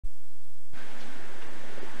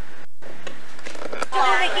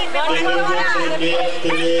benvinguts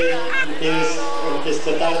també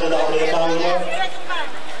aquesta tarda d'obra de pauma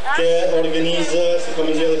que organitza la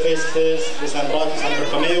Comissió de Festes de Sant Roc i Sant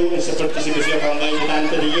Bartomeu en la participació, com veig, de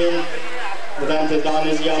tanta gent, de tantes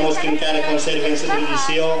dones i homes que encara conserven la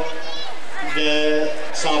tradició de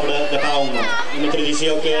l'obra de pauma. Una tradició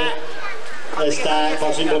que està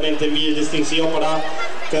possiblement en vies d'extinció, però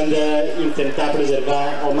que hem d'intentar preservar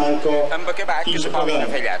el manco i la paguem.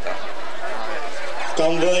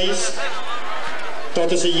 Com veus,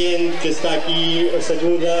 tota la gent que està aquí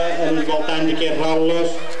s'ajuda al voltant d'aquests rotllos,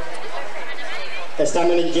 està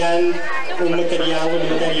manejant un material, una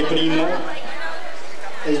matèria prima,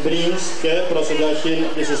 els brins que procedeixen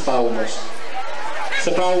de les paumes.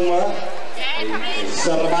 La pauma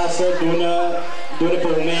s'arrabassa d'una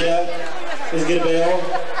paumera, el garbeó,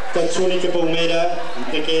 que és l'única paumera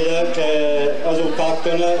que queda, que és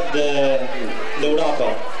autòctona d'Europa.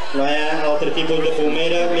 No hi ha altre tipus de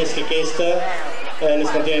paumera més que aquesta en el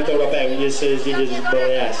continent europeu i a les Illes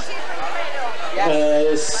Balears.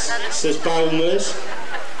 Les paumes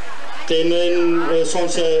són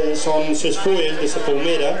les fulles de la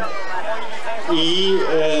paumera i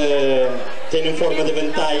tenen forma de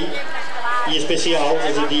ventall i especials,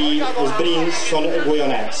 és a dir, els brins són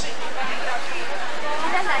guionats.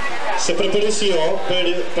 La preparació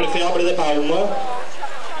per fer obra de pauma,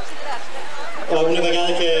 una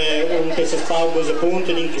vegada que un té les paumes a punt,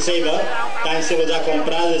 tenim que seva, tant se les ha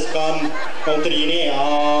comprades com un triner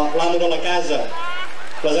o l'amo de la casa,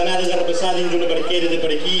 les anades a repassar dins una barquera de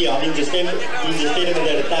per aquí o dins el terme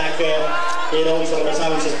d'Artà, que era on se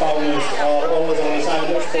repassaven les paumes o on les repassaven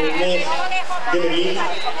els paumers de verí.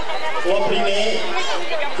 El primer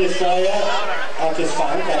que es feia, o que es fa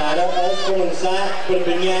encara ara, és començar per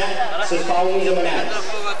banyar les paumes amanats,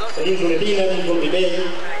 dins una tina, dins un nivell,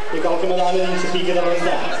 i qualque madona dins la pica de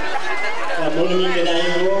rentar, amb una mica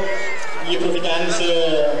d'aigua i aprofitant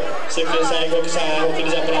la aigua que s'ha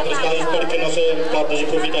utilitzat per altres coses perquè no se pot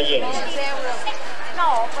desaprofitar gens.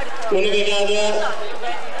 Una vegada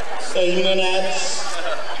els manats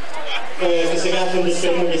que s'agafen del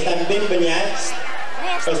fermut i estan ben banyats,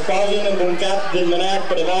 es posen amb un cap del manat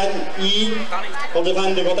per davant i els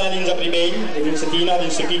van degotar dins el primell, dins la tina o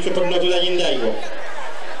dins la pica per no aturar gent d'aigua.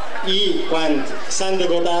 I quan s'han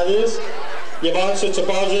degotades, llavors se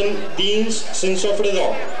posen dins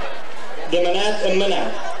l'ensofrador, de manat en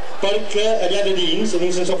manat, perquè allà de dins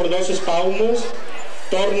l'ensofrador, les paumes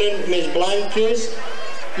tornen més blanques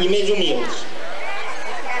i més humils.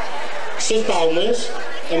 Les paumes,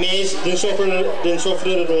 a més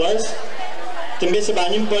d'ensofrar-les, també se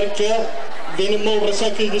banyen perquè venen molt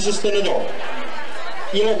resseques de l'estenedor.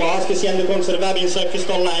 I el bo és que s'hi han de conservar ben seques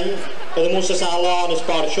tot l'any a damunt la sala o el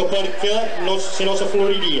porxo, perquè si no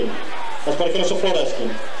s'afloririen, és perquè no s'afloresquen.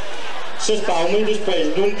 Les paumes,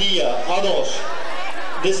 després d'un dia o dos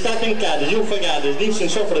d'estar tancades i ofegades dins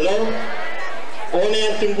l'ensofrador, on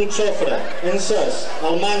han tingut sofre encès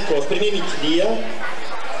al manco el primer migdia,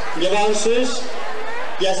 llavors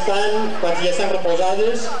ja estan, quan ja estan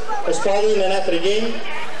reposades, es poden anar traient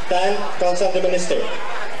tant com s'han de menester.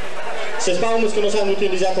 Les paumes que no s'han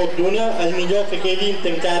d'utilitzar tot d'una és millor que quedin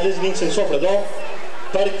tancades dins l'ensofrador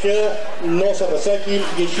perquè no se ressequin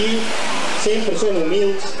i així sempre són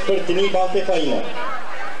humils per tenir bona feina.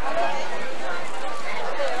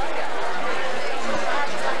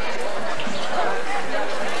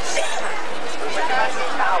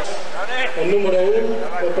 El número 1,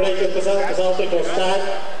 el parell que és l'altre costat,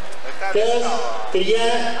 que és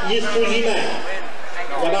triar i esposimar.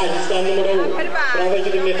 Allà baix està el número 1, però veig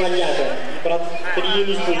que també fan llata, però trien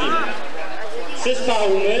i esposimar. Les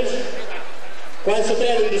paumes, quan se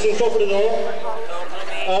treuen de l'ensofrador,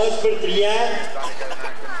 és per triar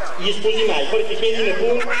i esposimar, perquè quedin a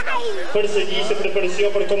punt per seguir la preparació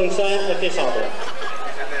per començar a fer l'obra.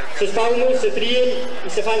 Les paumes se trien i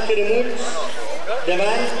se fan caramuts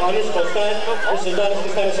davant o en el costat de les dones que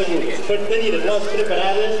estan assegudes, per tenir-les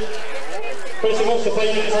preparades per segons la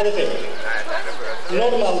feina que s'ha de fer.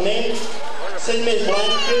 Normalment, les més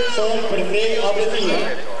blanques són per fer obra fina,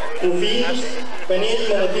 tufins, panells,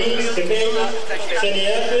 maletins, capells,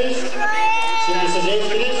 sanetes, cindices,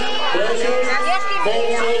 broixos,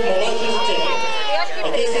 bolses, maletes, etc.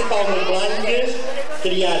 Aquestes paumes blanques,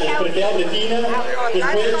 triades per fer obra fina,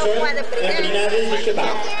 després són embrinades i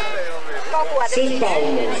xapades. Les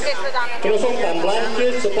paumes que no són tan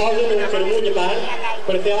blanques se posen en un caramull a part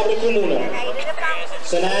per fer obra comuna.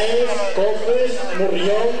 Senaes, cofres,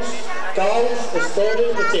 morrions, caus,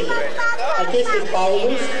 estores, etc. Aquestes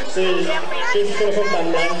paumes, aquestes que no són tan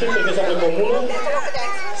blanques perquè és obra comuna,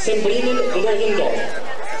 s'embrinen de dos en dos.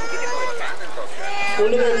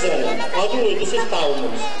 una dotzena o dues de les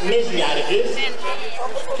paumes més llargues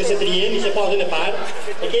que se trien i se posen a part.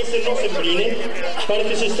 Aquestes no s'embrinen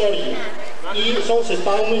perquè s'estorien i són les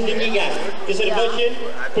paumes de lligant que serveixen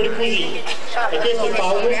per cosir. Aquestes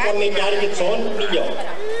paumes, com més llargues són, millor.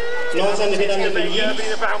 No s'han de fer tant de pellits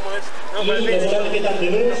i no s'han de fer tant de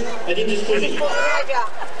nuts a dins el cosir.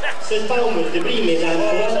 Les paumes de bri més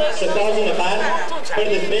ample se posen a part per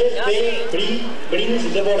després fer brins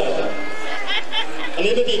de voreta. En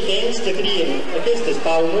el mateix temps que trien aquestes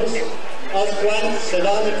paumes, els quan se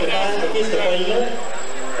dona que fa aquesta feina,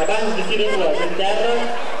 abans de tirar-les en terra,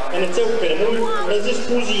 en el seu caramull, les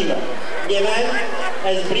escosima, llevant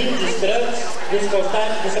els brins estrets dels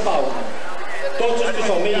costats de la pauma. Tots els que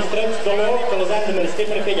són més estrets d'olor que les han de menester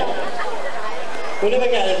per fer llata. Una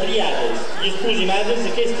vegada triades i escosimades,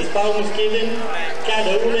 aquestes paumes queden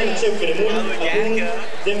cada una en el seu caramull a punt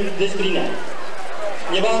d'esbrinar.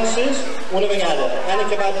 Llavors, una vegada han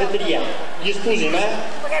acabat de triar i escosimar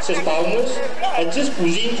les paumes, els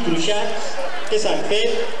escosins gruixats que s'han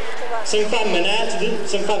fet se'n fan manats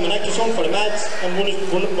que són formats amb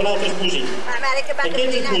un altre escosit.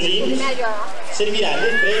 Aquests escosins serviran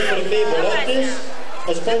després per fer boletes,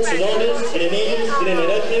 espolsadores, granelles,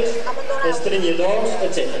 graneretes, estranyadors,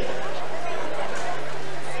 etc.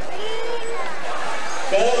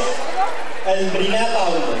 Per esbrinar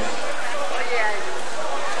paumes.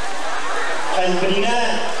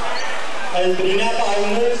 Esbrinar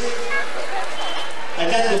paumes a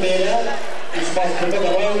Capdepera, i suposo que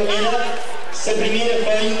Catalina, era la primera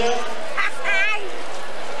feina.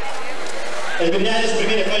 Esbrinar és la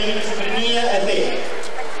primera feina que s'aprenia a fer.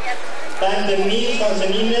 Tant en nins com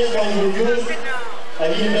en nines, quan joiós,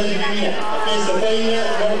 havien de esbrinar. Aquesta feina,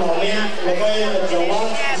 normalment, la feien els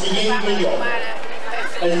geòlegs i siguent millor.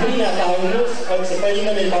 Esbrinar paumes és la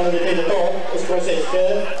feina més bona de fer de tot, el procés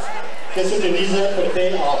que s'utilitza per fer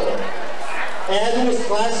obra. Hi ha dues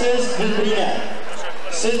classes d'esbrinar,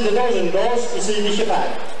 les de dos en dos i les de xapat.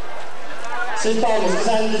 Les paumes que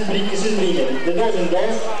s'han s'esbrinen de dos en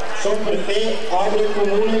dos són per fer obra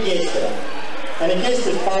comuna i extra. En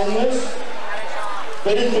aquestes paumes,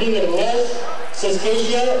 per esbrinar-les,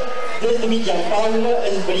 s'esqueixa des de mitjan pauma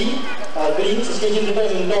el brin s'esqueixen de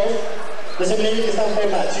dos en dos, de la manera que estan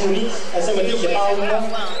formats i units a la mateixa pauma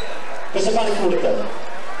per la part curta.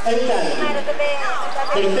 En canvi,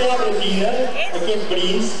 per fer obra fina, aquests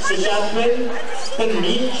brins s'aixapen per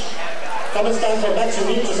mig, com estan formats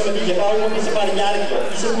units a la mateixa pauma per la part llarga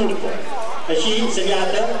i la curta. Així, la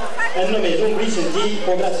llata, amb només un bri senzill,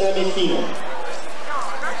 podrà ser més fina.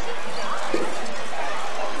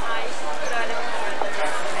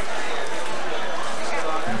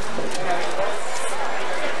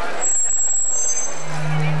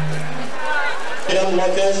 Eren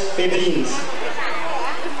loques fer brins.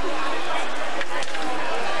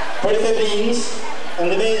 Per fer brins, a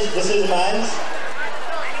més de les mans,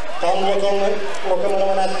 com hem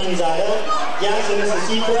anomenat fins ara, ja se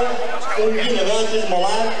necessita un guinevet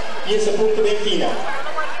esmolat i a la punta ben fina.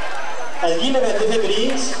 El guinevet de fer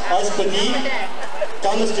brins és petit,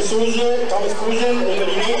 com els que s'usen els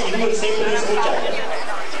mariners i duen sempre en la butxaca.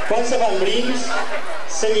 Quan se fan brins,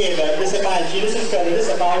 se lleva de la panxa i de l'esquena de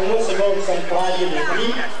la pauma segons l'amplària del bri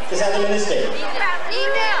que s'ha de menester.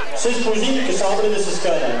 L'escosit que s'obre de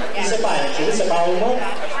l'esquena i la panxa de la pauma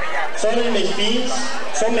són més fins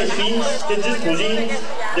que els escosins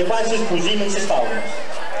de quan s'escosimen les paumes.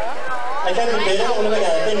 A Capdepera, una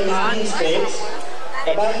vegada tenen els brins fets,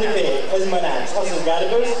 abans de fer els manats o les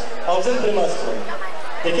garbes, els entremesclen.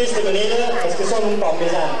 D'aquesta manera, els que són un poc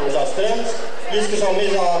més amples o extrems i els que són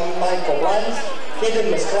més mancoblants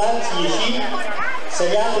queden mesclats i així la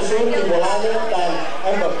llata surt igualada tant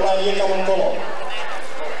en amplària com en color.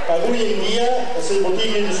 Avui en dia, a les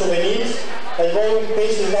botigues de souvenirs es veuen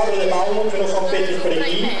peces d'obra de pauma que no són fetes per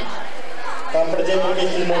aquí, com per exemple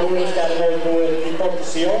aquestes morunes que ara no es duen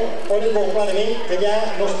d'importació, on es veu clarament que allà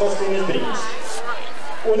no es costen els brins.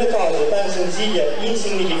 Una cosa tan senzilla i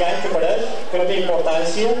insignificant que pareix, que no té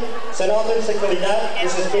importància, se nota en la qualitat de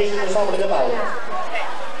les peces de l'obra de pauma.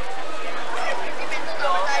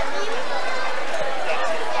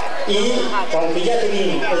 I, com que ja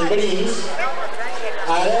tenim els brins,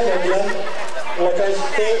 ara veurem el que és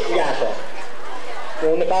fer llata,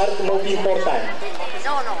 una part molt important.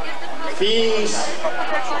 Fins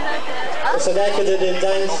a la dècada dels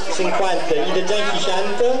anys 50 i dels anys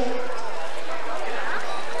 60,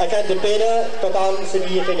 a Capdepera tothom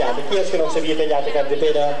sabia fer llata. Qui és que no sabia fer llata a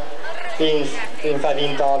Capdepera fins fa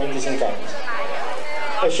 20 o 25 anys?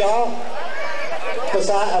 Això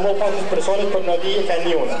passar a molt poques persones per no dir que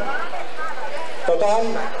ni una. Tothom,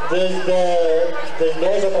 des de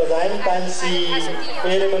 2 o 3 anys, tant si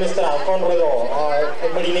era menestral, corredor,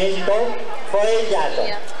 mariners i tot, feia llata.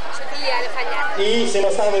 I si no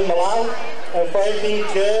estaven malalt, en feia fins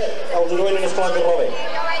que els duen en escola de rober.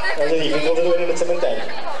 És a dir, fins que els duen en el cementeri.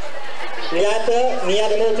 Llata n'hi ha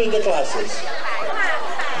de moltes de classes.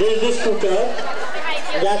 Des d'escuquet,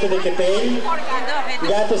 llata de capell,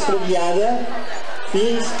 llata estrellada,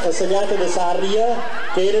 fins a la llata de sàrria,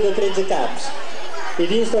 que era de 13 caps. I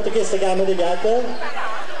dins tota aquesta gamma de llata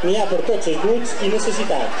n'hi ha per tots els gusts i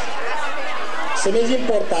necessitats. La més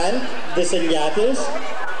important de les llates,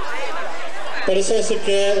 per això és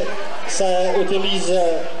que s'utilitza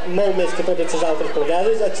molt més que totes les altres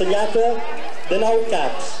plegades, és la llata de 9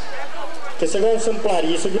 caps, que segons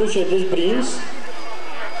l'amplari i la gruixa dels brins,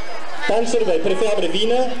 tant serveix per fer obra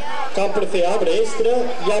fina com per fer obra extra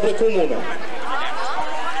i obra comuna.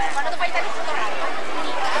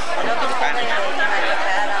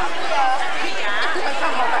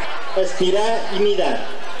 Estirar i mirar.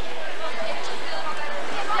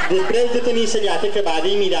 Després de tenir la llata acabada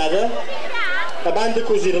i mirada, abans de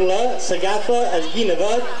cosir-la, s'agafa el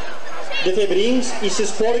guinevet de fer brins i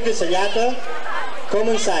s'esporga la llata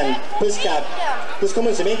començant pel cap, pel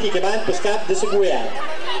començament i acabant pel cap de la cueat.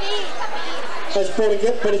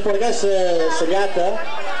 Per esporgar la llata,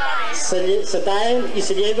 se tallen i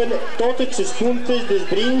se lleven totes les puntes dels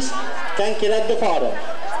brins que han quedat de fora.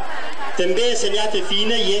 També a la llata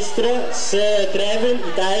fina i extra se treuen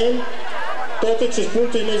i tallen totes les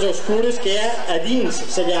puntes més oscures que hi ha a dins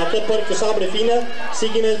la llata perquè l'obra fina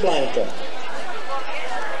sigui més blanca.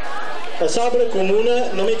 A l'obra comuna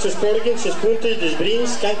només s'esporguen les puntes dels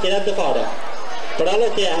brins que han quedat de fora, però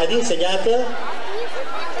el que hi ha a dins la llata,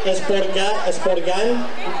 esporgant,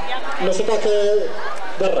 no se toca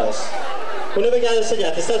de res. Una vegada la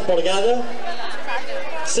llata està esporgada,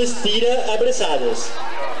 s'estira a braçades,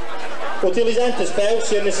 utilitzant els peus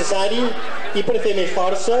si és necessari i per fer més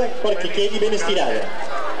força perquè quedi ben estirada.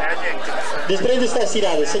 Després d'estar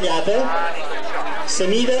estirada la llata, se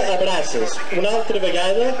mida a braces una altra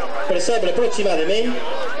vegada per saber aproximadament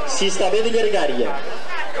si està bé de llargària.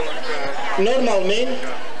 Normalment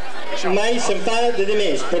mai se'n fa de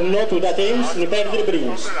més per no aturar temps ni perdre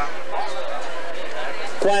brins.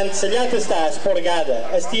 Quan la llata està esporgada,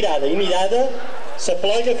 estirada i mirada, se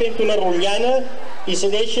plega fent una rotllana i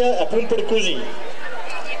se deixa a punt per cosir.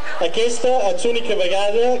 Aquesta és l'única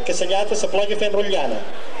vegada que la llata se plega fent rotllana.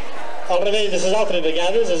 Al revés de les altres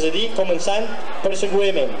vegades, és a dir, començant per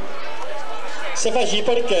segurament. Se fa així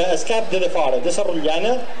perquè el cap de fora de la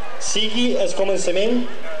rotllana sigui el començament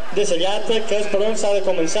de la llata, que és per on s'ha de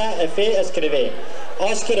començar a fer el crever,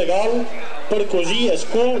 o el caragol per cosir el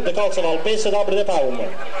cul de qualsevol peça d'obra de pauma.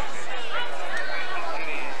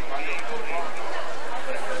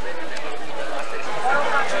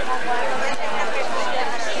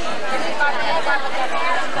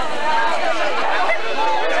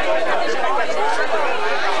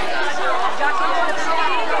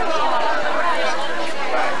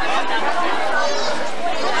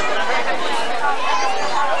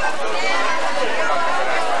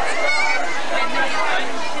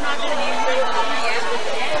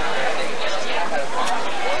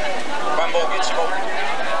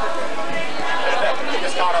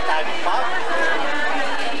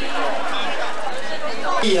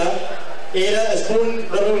 Era el punt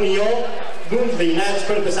de reunió d'uns veïnats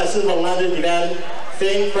per passar les jornades d'hivern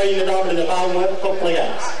fent feina d'obra de pauma tot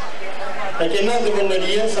plegats. Aquest nom de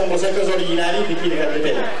vetleria sembla ser que és originari d'aquí de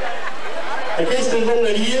Capdepera. Aquestes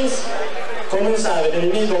vetleries començaven en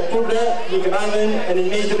el mes d'octubre i acabaven en el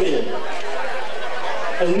mes d'abril.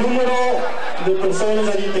 El número de persones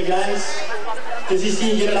o d'integrants que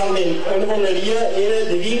existien generalment a una vetleria era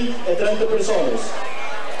de 20 a 30 persones.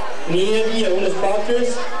 N'hi havia unes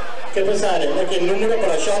poques que passaren aquest número,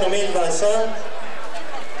 però això només va ser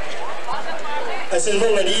a les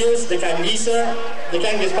vetleries de Can Lliça, de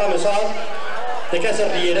Can Gaspar Massot, de Can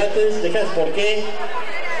Rieretes, de Can Porquer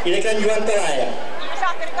i de Can Joan Talaia.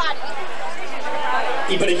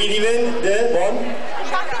 I per aquí diuen de Bon,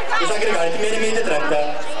 de Sant Gregori, també era més de 30.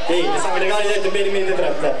 Sí, de Sant Gregori també era més de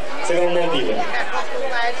 30, segons molt diuen.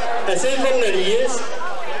 A les vetleries,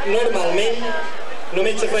 normalment,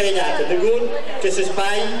 només se feia llata, degut que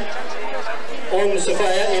l'espai on se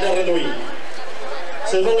feia era reduït.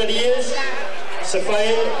 Les vetleries se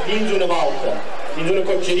feien dins una volta, dins una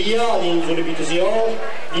cotxeria o dins una habitació,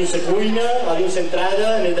 dins la cuina o dins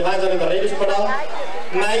l'entrada, en els davants o les darreres, però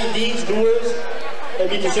mai dins dues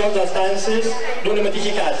habitacions o estances d'una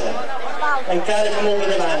mateixa casa. Encara que molt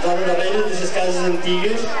de davants o de darrere de les cases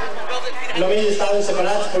antigues només estaven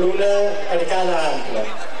separats per una arcada ampla.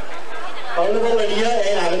 A una balleria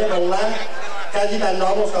anaven a ballar quasi tant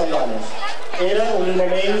homes com dones. Era uns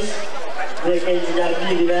moments d'aquells llargs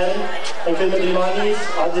dies d'hivern en què els matrimonis,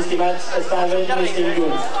 els estimats, estaven més temps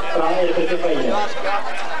junts, però era per fer feina.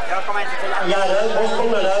 I ara vos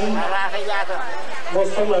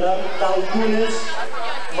parlarem d'algunes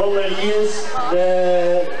balleries de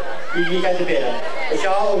Capdepera.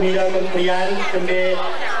 Això ho anirem ampliant també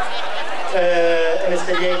en el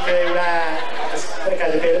taller que hi haurà a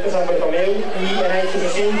Capdepera, a Sant Bartomeu, i en anys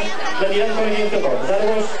suficients l'anirem coneixent de tots. Ara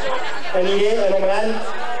vos aniré anomenant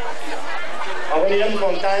o anirem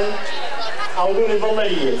comptant algunes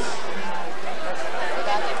balleries.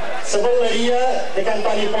 La balleria de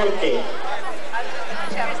cantant Porquer.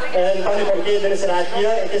 Antoni Porquer de la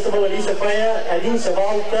Seràpia, aquesta balleria se feia a dins la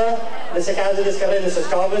volta de la casa del carrer de les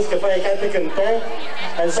Coves, que feia cap de cantó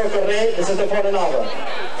en el carrer de Santa Fora Nova,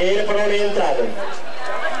 que era per on hi entraven.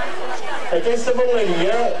 Aquesta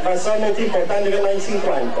balleria va ser molt important de l'any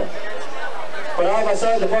 50, però va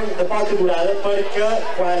ser de poca durada perquè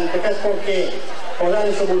quan aquest Porquer posava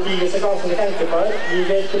la botiga a la costa de Can Capar i els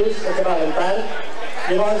vespres acabaven tard,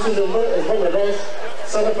 llavors els balladors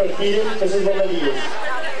se repartiren per les balleries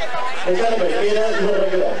de Can Barquera i del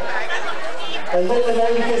Regador. En volta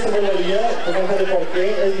nou d'aquesta balleria, de Antoni Porquer,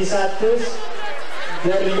 els dissabtes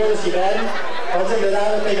de rigor d'hivern, els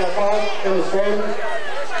agradava pegar foc en el forn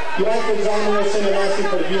i van que els homes s'anassin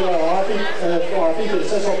per vila o àfic de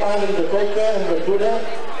ser sopades de coca amb verdura,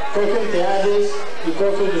 coca amb teades i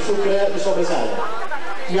coques de sucre de sobrassada.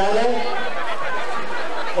 I ara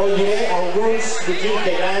us diré alguns dels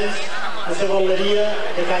integrants de la balleria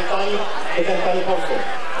de Antoni Porquer.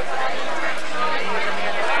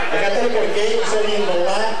 A Antoni Porquer solien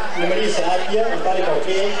ballar la Maria Seràpia, Antoni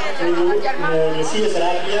Porquer, la Lucía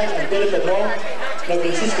Seràpia, en Pere Padró, la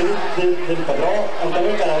Francisca del Padró, en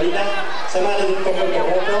Catalina, la mare del Tomàs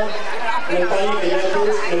Roca, l'Antoni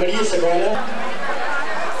Callatos, la Maria Segona.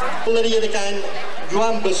 La balleria de Can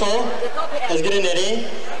Joan Bessó, el granerer,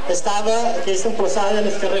 estava aquesta emplaçada en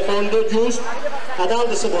el carrer Fondo, just a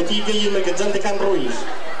dalt de la botiga i el magatzem de Can Ruiz.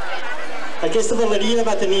 Aquesta balleria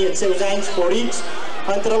va tenir els seus anys florits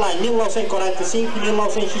entre l'any 1945 i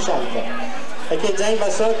 1960. Aquest any va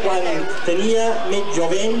ser quan tenia més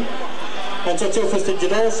jovent en els seus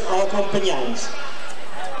festejadors o acompanyants.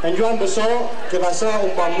 En Joan Bessó, que va ser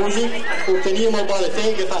un bon músic, ho tenia molt bo de fer,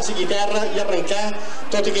 agafar la guitarra i arrencar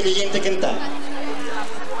tota aquella gent a cantar.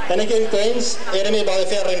 En aquell temps era més bo de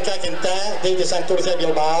fer arrencar a cantar des de Sant Roc i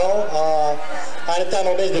Bilbao, ara tant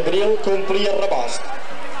el mes d'abril, que omplia el rebost.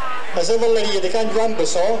 A la balleria de Can Joan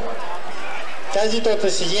Bessó, quasi tota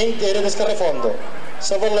la gent era del carrer Fondo.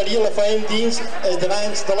 La balleria la feien dins els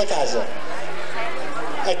davants de la casa.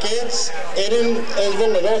 Aquests eren els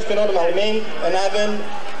balladors que normalment anaven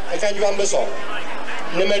a Can Joan Bessó.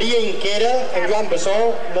 La Maria Inquera, en Joan Bessó,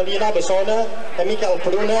 la Liana Bessona, en Miquel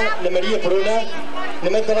Pruna, la Maria Pruna, la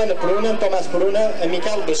Magdalena Pruna, en Tomàs Pruna, en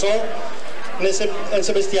Miquel Bessó, en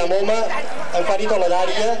Sebastià Moma, en Fari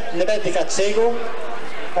Toledària, la Bet de Catsego,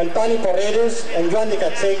 Antoni Porreres, en Joan de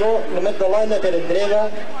Catsego, la Magdalena Perendreva,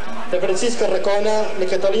 la Francisca Racona, la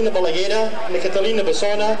Catalina Balaguera, la Catalina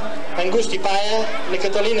Bessona, en Gusti Paia, la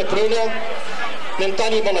Catalina Pruna,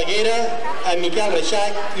 l'Antoni Balaguera, en Miquel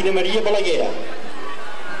Reixac i la Maria Balaguera.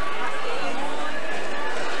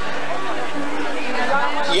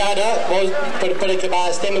 I ara, per acabar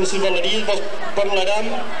el tema de les balleries, vos parlarem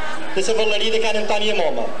de la balleria de Can Antoni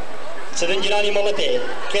Moma, la d'en Jeroni Malater,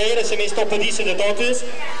 que era la més topadissa de totes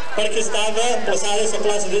perquè estava emplaçada a la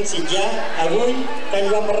plaça d'en Sitjà, avui Can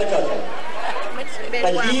Joan Barracota.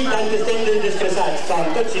 Allí, tant estem descansats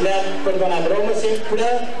com tots hivern per donar broma, sempre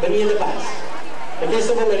venia de pas.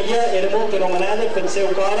 Aquesta balleria era molt anomenada pel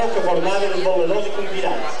seu coro que formaven els balladors i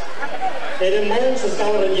convidats. Eren molts els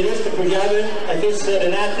cavalleros que pujaven a fer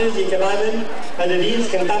serenates i acabaven a dins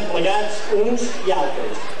cantant plegats uns i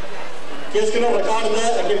altres. Qui és que no recorda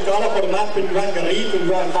aquell cor format per Joan Garric, en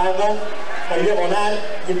Joan Fava, en Lleonat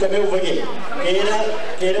i en Tomeu Veguer,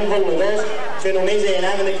 que eren balladors que només hi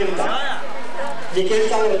anaven a cantar. I aquells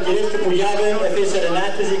cavalleros que pujaven a fer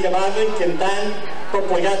serenates i acabaven cantant tot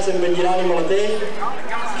plegats amb en Jeroni Malater,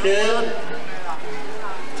 que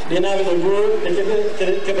li anava d'algú,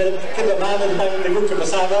 que demava tant d'algú que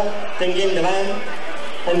passava, tenint davant,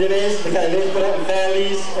 en Díaz, de cada vespre, en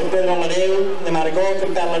Fèlix, en Pedro Lareu, en Margot,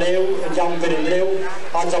 en Pere Lareu, en Jaume Perendreu,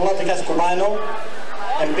 en Charlot de Cascobano,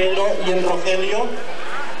 en Pedro i en Rogelio,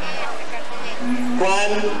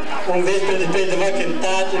 quan un vespre després d'haver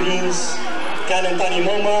cantat dins Can Antoni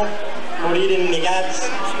Moma, moriren negats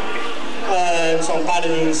son pare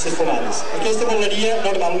dins les fumades. Aquesta balleria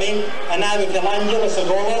normalment anava de l'Àngel a la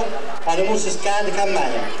Gola a damunt l'escà de Can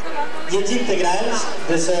Maia. I els integrants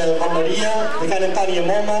de la vetleria de Can Antoni i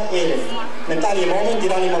Moma eren Antoni i Moma, en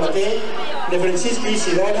Tironi Malater, de Francisca i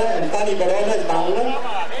Isidora, Antoni Barona, de Paula,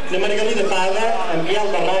 de Margalida Fada, en Biel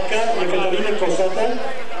Barraca, de Catalina Cossota,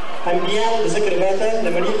 en Biel de la Carmeta,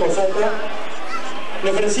 de Maria Cossota,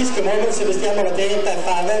 de Francisca Moma, Sebastià Malater,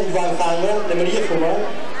 Fada, Joan Fada, de Maria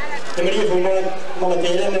Fumet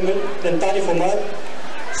Malatera, d'Antoni Fumet,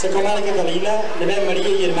 la comare Catalina, de Ben Maria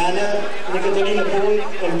i Hermana, de Catalina Punt,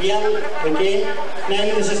 en Biel Bequer,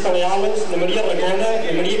 nena de les Paleoles, de Maria Racona,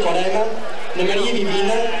 de Maria Corema, de Maria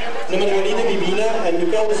Vivina, de Margarida Vivina, en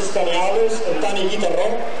Miquel de les Paleoles, Antoni Guitarró,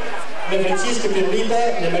 de Francisca Pirlita,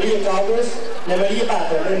 de Maria Cobles, de Maria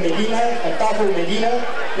Pata, de Medina, en Tàfol Medina,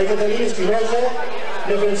 de Catalina Espinosa,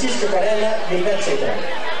 de Francisca Corema, etc.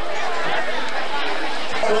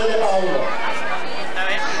 Obra de Pauma.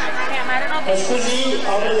 El cosí,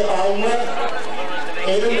 obra de Pauma,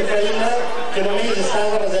 era una feina que només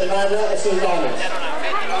estava reservada a les dones.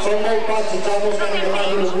 Són molt pocs els homes que han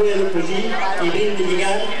agafat una bulla de cosí i brin de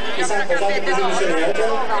lligant i s'han posat a cosir una serreta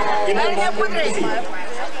i no han anat un cosí.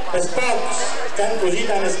 Els pocs que han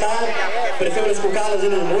cosit han estat per fer unes cucales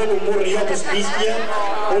en el món, un morrió per espístia,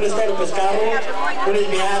 una estora per carro, unes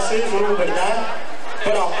beasses, un verdà,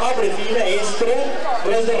 però obra fina, extra,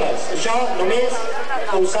 res de res. Això només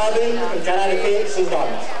ho saben encara de fer les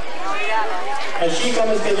dones. Així com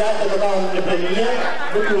es feia a tothom la premia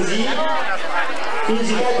de cosir, fins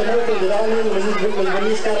i tot a moltes de dones les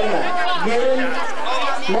venia escarrenar. Hi eren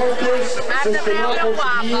moltes les que no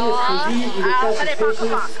aconseguien escollir i deixar les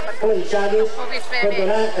peces planxades per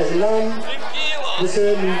donar el nom de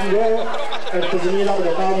la millor artesania d'obra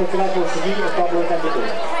de Pauma que va aconseguir el poble de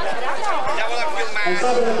Capdepera. En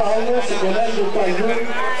l'obra de Pauma se coneix un conjunt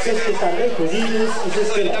les que estan ben cosides i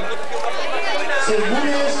les que no. Les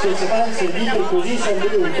bulles que se fan servir per cosir són de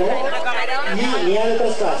llutó i n'hi ha de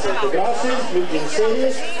tres classes, de grosses,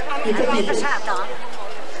 mitjanceres i petites.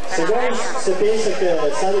 Segons la peça que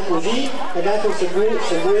s'ha de cosir, agafa la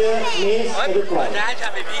bulla més adequada.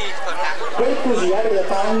 Per cosir obra de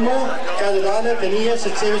Pauma, cada dona tenia les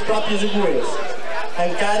seves pròpies agulles.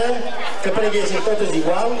 Encara que pareguessin totes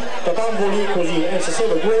igual, tothom volia cosir en la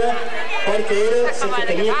seva agulla perquè era la que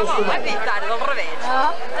tenia acostumat.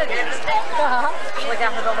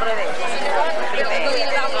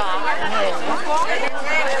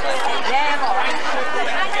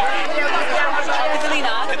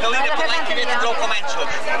 Catalina, parlem que ve de trou començo.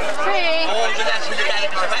 Sí. O ja s'ha aixecada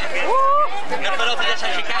que se fa. La pelota ja s'ha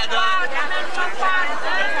aixecada.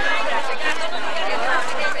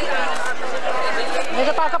 Més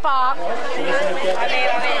a poc.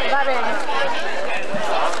 Va bé.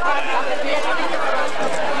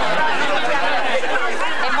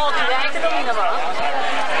 És molt divertit, Catalina, va?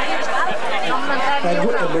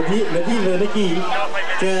 La diva d'aquí,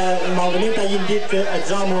 que malament hagin dit que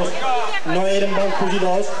els homes no eren bons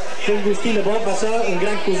cosidors, que Agustina Boc va ser un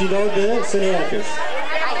gran cosidor de cereals.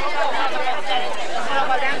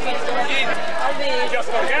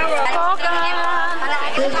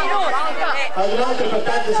 Un altre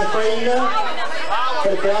apartat de la feina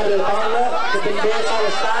per crear de Paula que també sol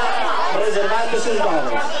estar reservat a les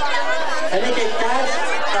dones. En aquest cas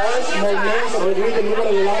és molt més reduït el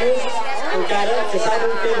número de dones encara que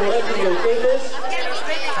saben fer moretes i galtetes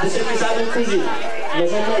de les que saben cosir. No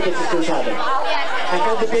són moltes les que ho saben. A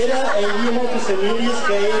Capdepera hi havia moltes famílies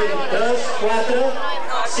que eren 3, 4,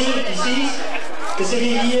 5 i 6 que se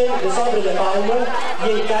vivien de sobre de Pauma i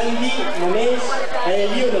en canvi només hi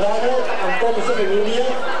havia una dona amb tota la família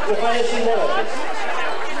que feia les moretes.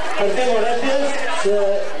 Per fer moretes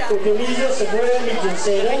s'utilitza la bulla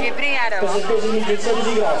mitjancera per les peces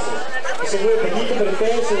mitjanceres i grosses. La bulla petita per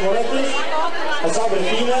fer les moretes a sobre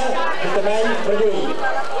fina de tamany reduït.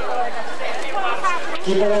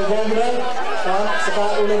 Qui per l'ombra se fa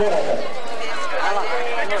una moreta.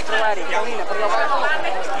 El nostre ari, Catalina, per la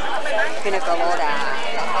boca. Quina calor,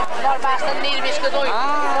 Molt bastant més que tu.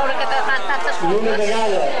 I una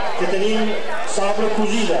vegada que tenim l'obra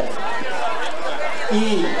cosida i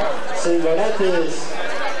les moretes,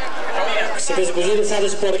 la peça cosida s'ha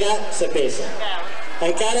d'esporgar la peça.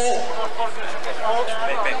 Encara...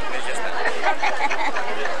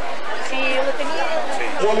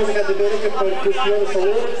 Els homes de Capdepera que per qüestió de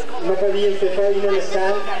salut no podien fer feina en el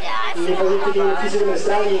camp ni podien tenir un ofici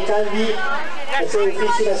menestral i en canvi el seu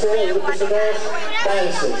ofici va ser el de passadors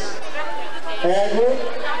danses. Hi ha hagut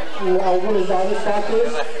algunes dones,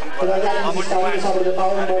 poques, que no hi ha existit de sobre de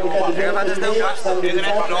Paula en el Capdepera també s'han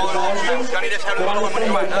dedicat a les danses que van estar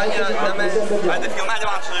marcades en el present de Déu.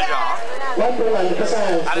 Quan parlem de passar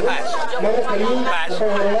no referim a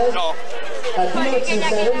Paula actives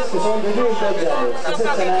sinceres que són de dues dotzenes, els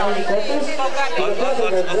escenaris i copes, i de quatre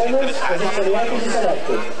dotzenes els escenariatis i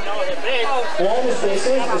selectes. Hi ha les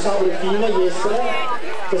peces de sobre fina i estra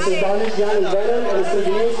que les dones ja les veuen a les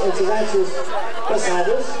tradicions en les danses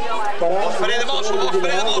passades, però el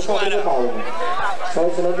general de sobre de pauma.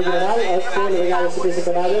 El general és que a vegades la peça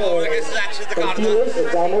acabada per files,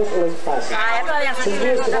 els homes o les passes. Les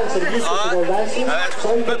dues que fan servir per les danses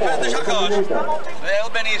són de cara, són de lluita.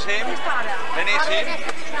 Beníssim.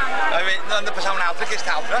 Hem de passar una altra,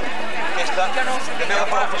 aquesta altra. Aquesta, també la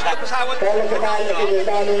podem passar. Tot el que fan aquelles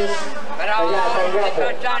dones allà tan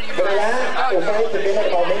guapes, per allà ho fan també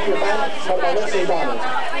normalment, i ho fan normalment les dones.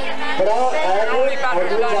 Però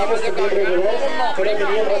alguns homes també regulars que no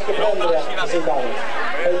tenien res que prendre a les dones.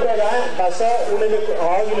 El allà va ser una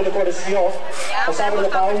decoració a sobre de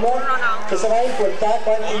pauma que se va importar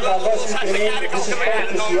quan hi va haver l'increment de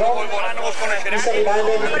l'exportació i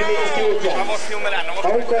s'arribaven els primers estiuetjans.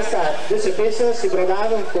 A un costat de la peça s'hi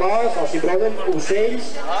brodaven flors o s'hi broden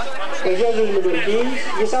ocells, pagesos mallorquins,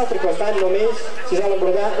 i a l'altre costat només s'hi solen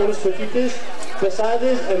brodar unes petites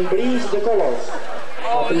passades amb brills de colors.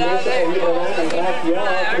 El primer s'hauria brodat amb ràfia o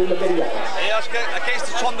altres materials. És que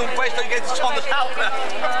aquests són d'un puesto i aquests són de l'altre.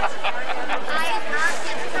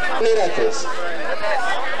 Pleretes.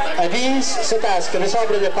 A dins la tasca de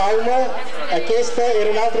sobre de pauma, aquesta era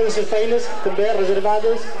una altra de les feines també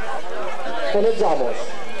reservades per als homes.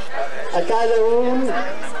 A cada un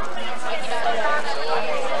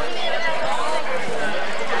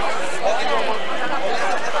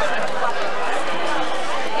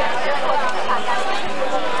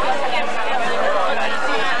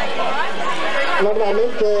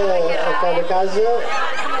normalment a cada casa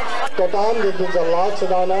tothom, des dels al·lots, la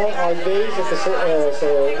dona, els veis de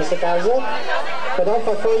la casa, tothom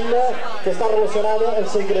fa feina que està relacionada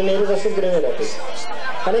amb les graneres o les graneretes.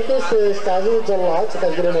 En aquestes cases, els al·lots,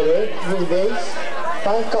 els graners i els veis,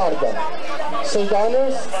 fan corda. Les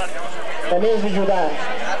dones, a més d'ajudar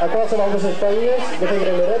a qualsevol de les feines de fer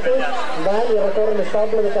graneretes, van i recorren el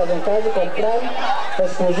poble de casa en casa comprant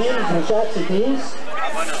els fusils, bruixats i pins,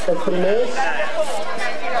 els primers,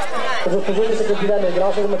 els explosius de la quantitat més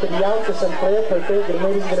grossa de material que s'emplea per fer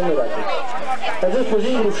graneres i graneretes. Els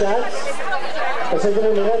explosius gruixats, les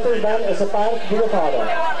graneretes van a la part d'una fora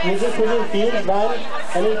i els explosius fins van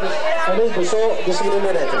en el bessó de la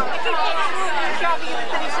granereta.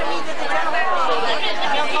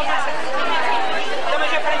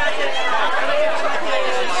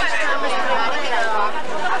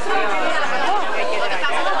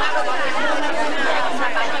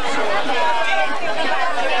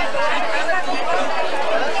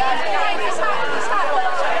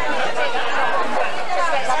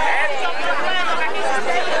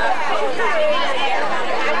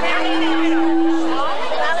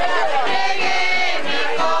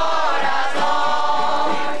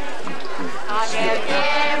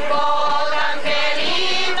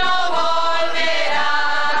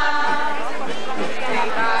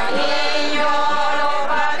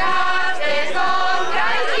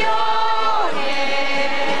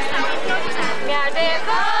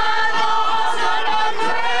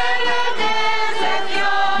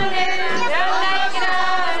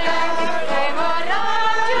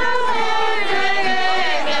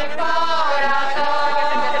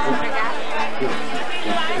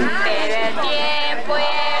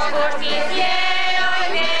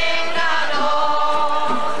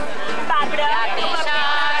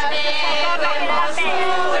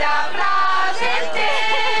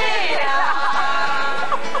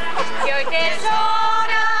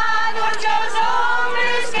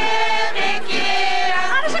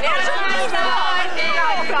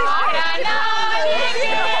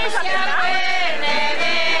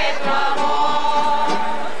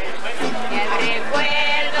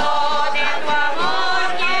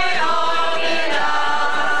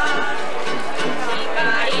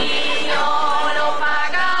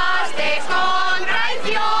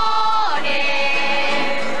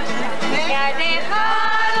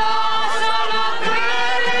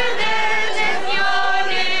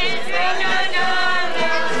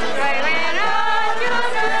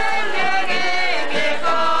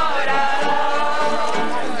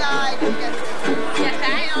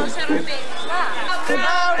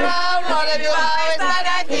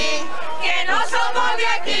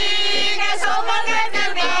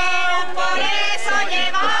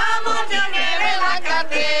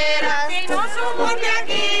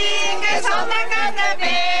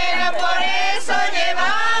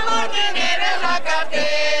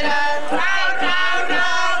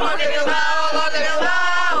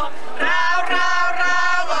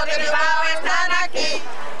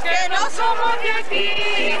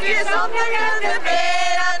 Son de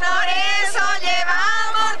Capdepera, por eso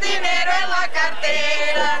llevamos dinero en la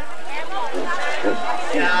cartera.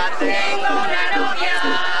 Ya tengo una novia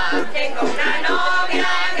en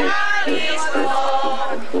Jalisco.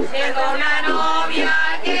 Tengo una novia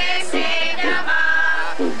que se llama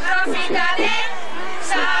Rosita de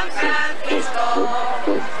San Francisco.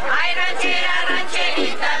 Ay, ranchera,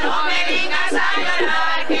 rancherita, no me vengas a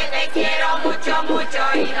llorar, que te quiero mucho, mucho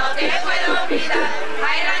y no te puedo olvidar.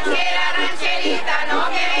 Ay, ranchera, rancherita, no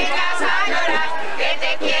me vengas a llorar, que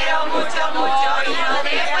te quiero mucho, mucho y no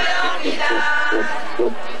te puedo olvidar.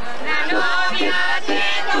 Una novia,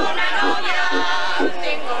 tengo una novia,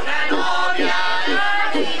 tengo una novia,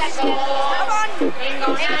 tengo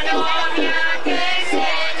una novia que se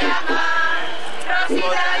llama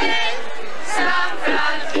Rosita de San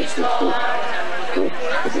Francisco.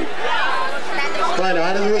 Bueno,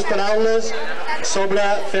 ara dues paraules sobre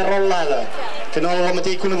fer rotllada, que no és el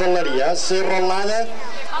mateix que una vetleria. La rotllada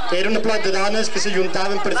era una plot de dones que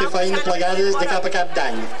s'ajuntaven per fer feina plegades de cap a cap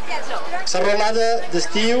d'any. La rotllada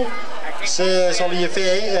d'estiu se solia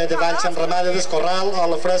fer davall Sant Ramada del Corral o a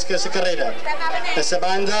la fresca a la carrera, a la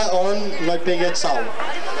banda on no hi pega el sol.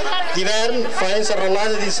 D'hivern feien la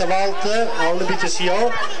rotllada dins la volta a una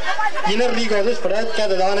habitació i en el rigor del fred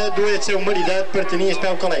cada dona duia el seu maridet per tenir els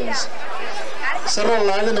peus calents. La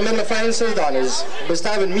rotllada només la feien les dones,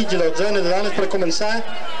 bastaven mitja dotzena de dones per començar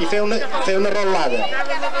i fer una rotllada.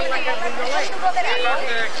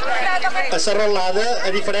 A la rotllada,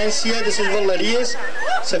 a diferència de les vetleries,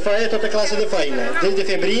 se feia tota classe de feina, des de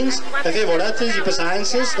fer brins, a fer boretes i passar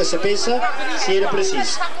anses a la peça si era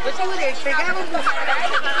precís.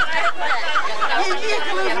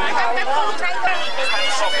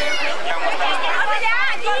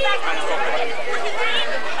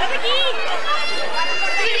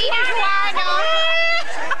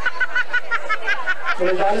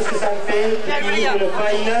 Les dones que estan fent una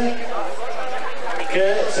feina que,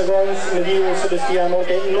 segons me diu el Sebastià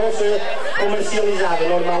Morter, no se comercialitzava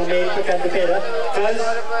normalment a Capdepera, que és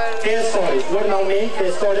fer estores. Normalment fer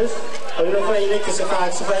estores és una feina que se fa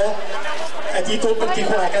a títol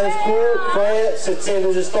particular. Cadascú feia les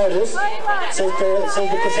seves estores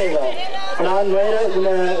sense que seva, però no era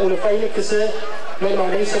una feina que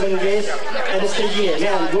normalment se vengués a l'estranger.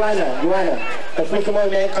 Joana, explica molt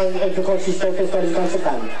bé en què consisteix fer estores com se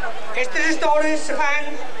fan. Aquestes estores se fan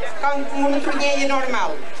com una crunyella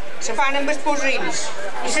normal. Se fan amb esposins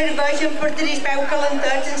i serveixen per tenir els peus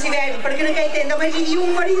calentets en l'hivern, perquè en aquell temps només hi havia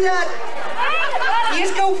un maridet. I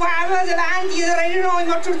es que ho fava davant i darrere no, i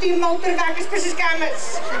mos sortien moltes gaques per les cames.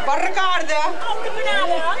 Vos recorda?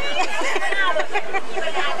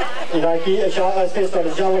 I d'aquí, això és fer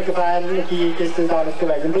estores. Jo el que fan aquí aquestes dones que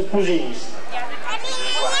veig, amb esposins.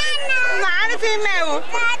 Mare, fill meu!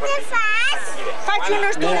 Què fas? Faig una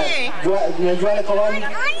estona. La Joana Colom,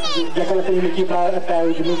 ja que la tenim aquí a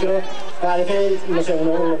peu de micro, ha de fer, no sé,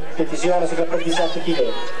 una petició, no sé què, per dissabte aquí ve.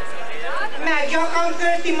 Jo, com que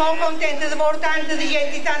estic molt contenta de veure tanta de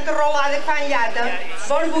gent i tanta rotllada que fan llata,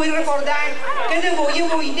 vos vull recordar que d'avui a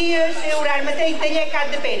 8 dies hi haurà el mateix taller a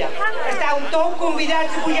Capdepera. Esteu tots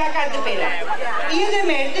convidats a pujar a Capdepera. I a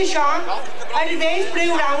més d'això, al vespre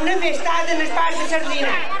hi haurà una festada en el parc de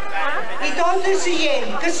sardina. I tota la gent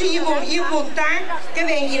que s'hi vulgui apuntar, que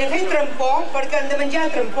venguin a fer trampó, perquè han de menjar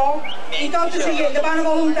trampó, i tota la gent de bona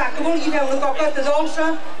voluntat que vulgui fer una coqueta dolça,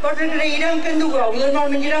 vos agrairem que en dugueu i les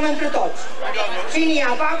molt menjarem entre tots. Si n'hi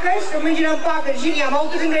ha poques, en menjarem poques, si n'hi ha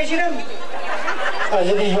moltes, en greixarem. És a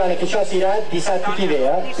dir, Joana, que això serà dissabte que ve,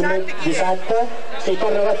 dissabte, que hi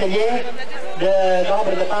torna el taller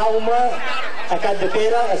d'obra de pauma a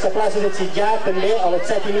Capdepera, a la plaça de Sitjar, també a les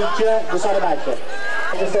 7:30 de l'hora baixa.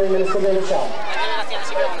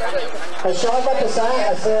 Això va passar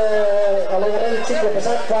a la darrera del segle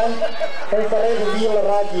passat quan el ferrer de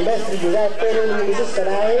Díaz i mestre Josep eren unes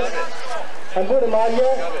escanaes amb una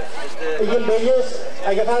molla i amb elles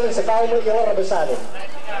agafaven la pauma i la repassaven.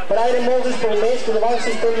 Però eren molts els paumers que llavors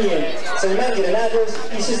s'estonien, les mans granades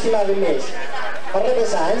i s'estimaven més.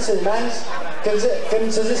 Arrebassaven les mans fent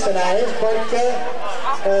les escanaes perquè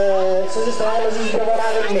les escanaes les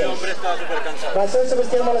esbravoraven més. Va ser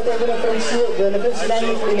Sebastià Morter d'una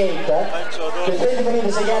francilanya Climenta, després de venir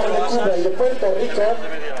de la guerra de Cuba i de Puerto Rico,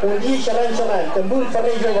 un dia xerrant amb un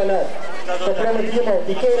ferrer jovenet que prometia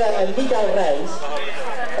molt i que era en Miquel Reis,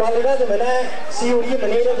 quan li va demanar si hi hauria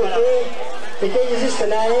manera de fer que aquelles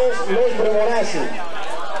escanaes no es bravorassin.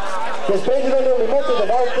 Després de donar-li moltes de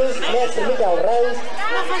voltes, mestre Miquel Reis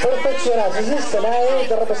perfeccionar les escanaes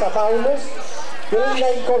de repassar paumes i li va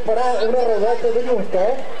incorporar una rodeta de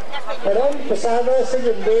llumtor per on passava la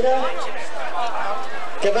llembera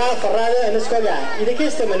que va ferrada en el collar i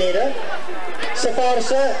d'aquesta manera la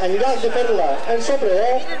força, en lloc de fer-la en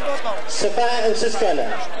sobreó, se fa en l'esquena.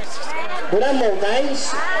 Durant molts anys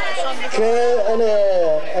que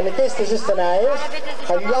en aquestes estenades,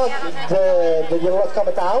 en lloc de llavors com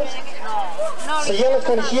a tals, la gent les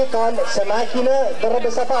coneixia com la màquina de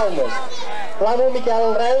rebassar palmes. L'amo Miquel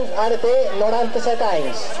Reus ara té 97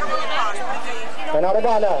 anys.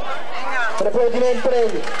 Enhorabona. Un aplaudiment per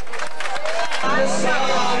ell.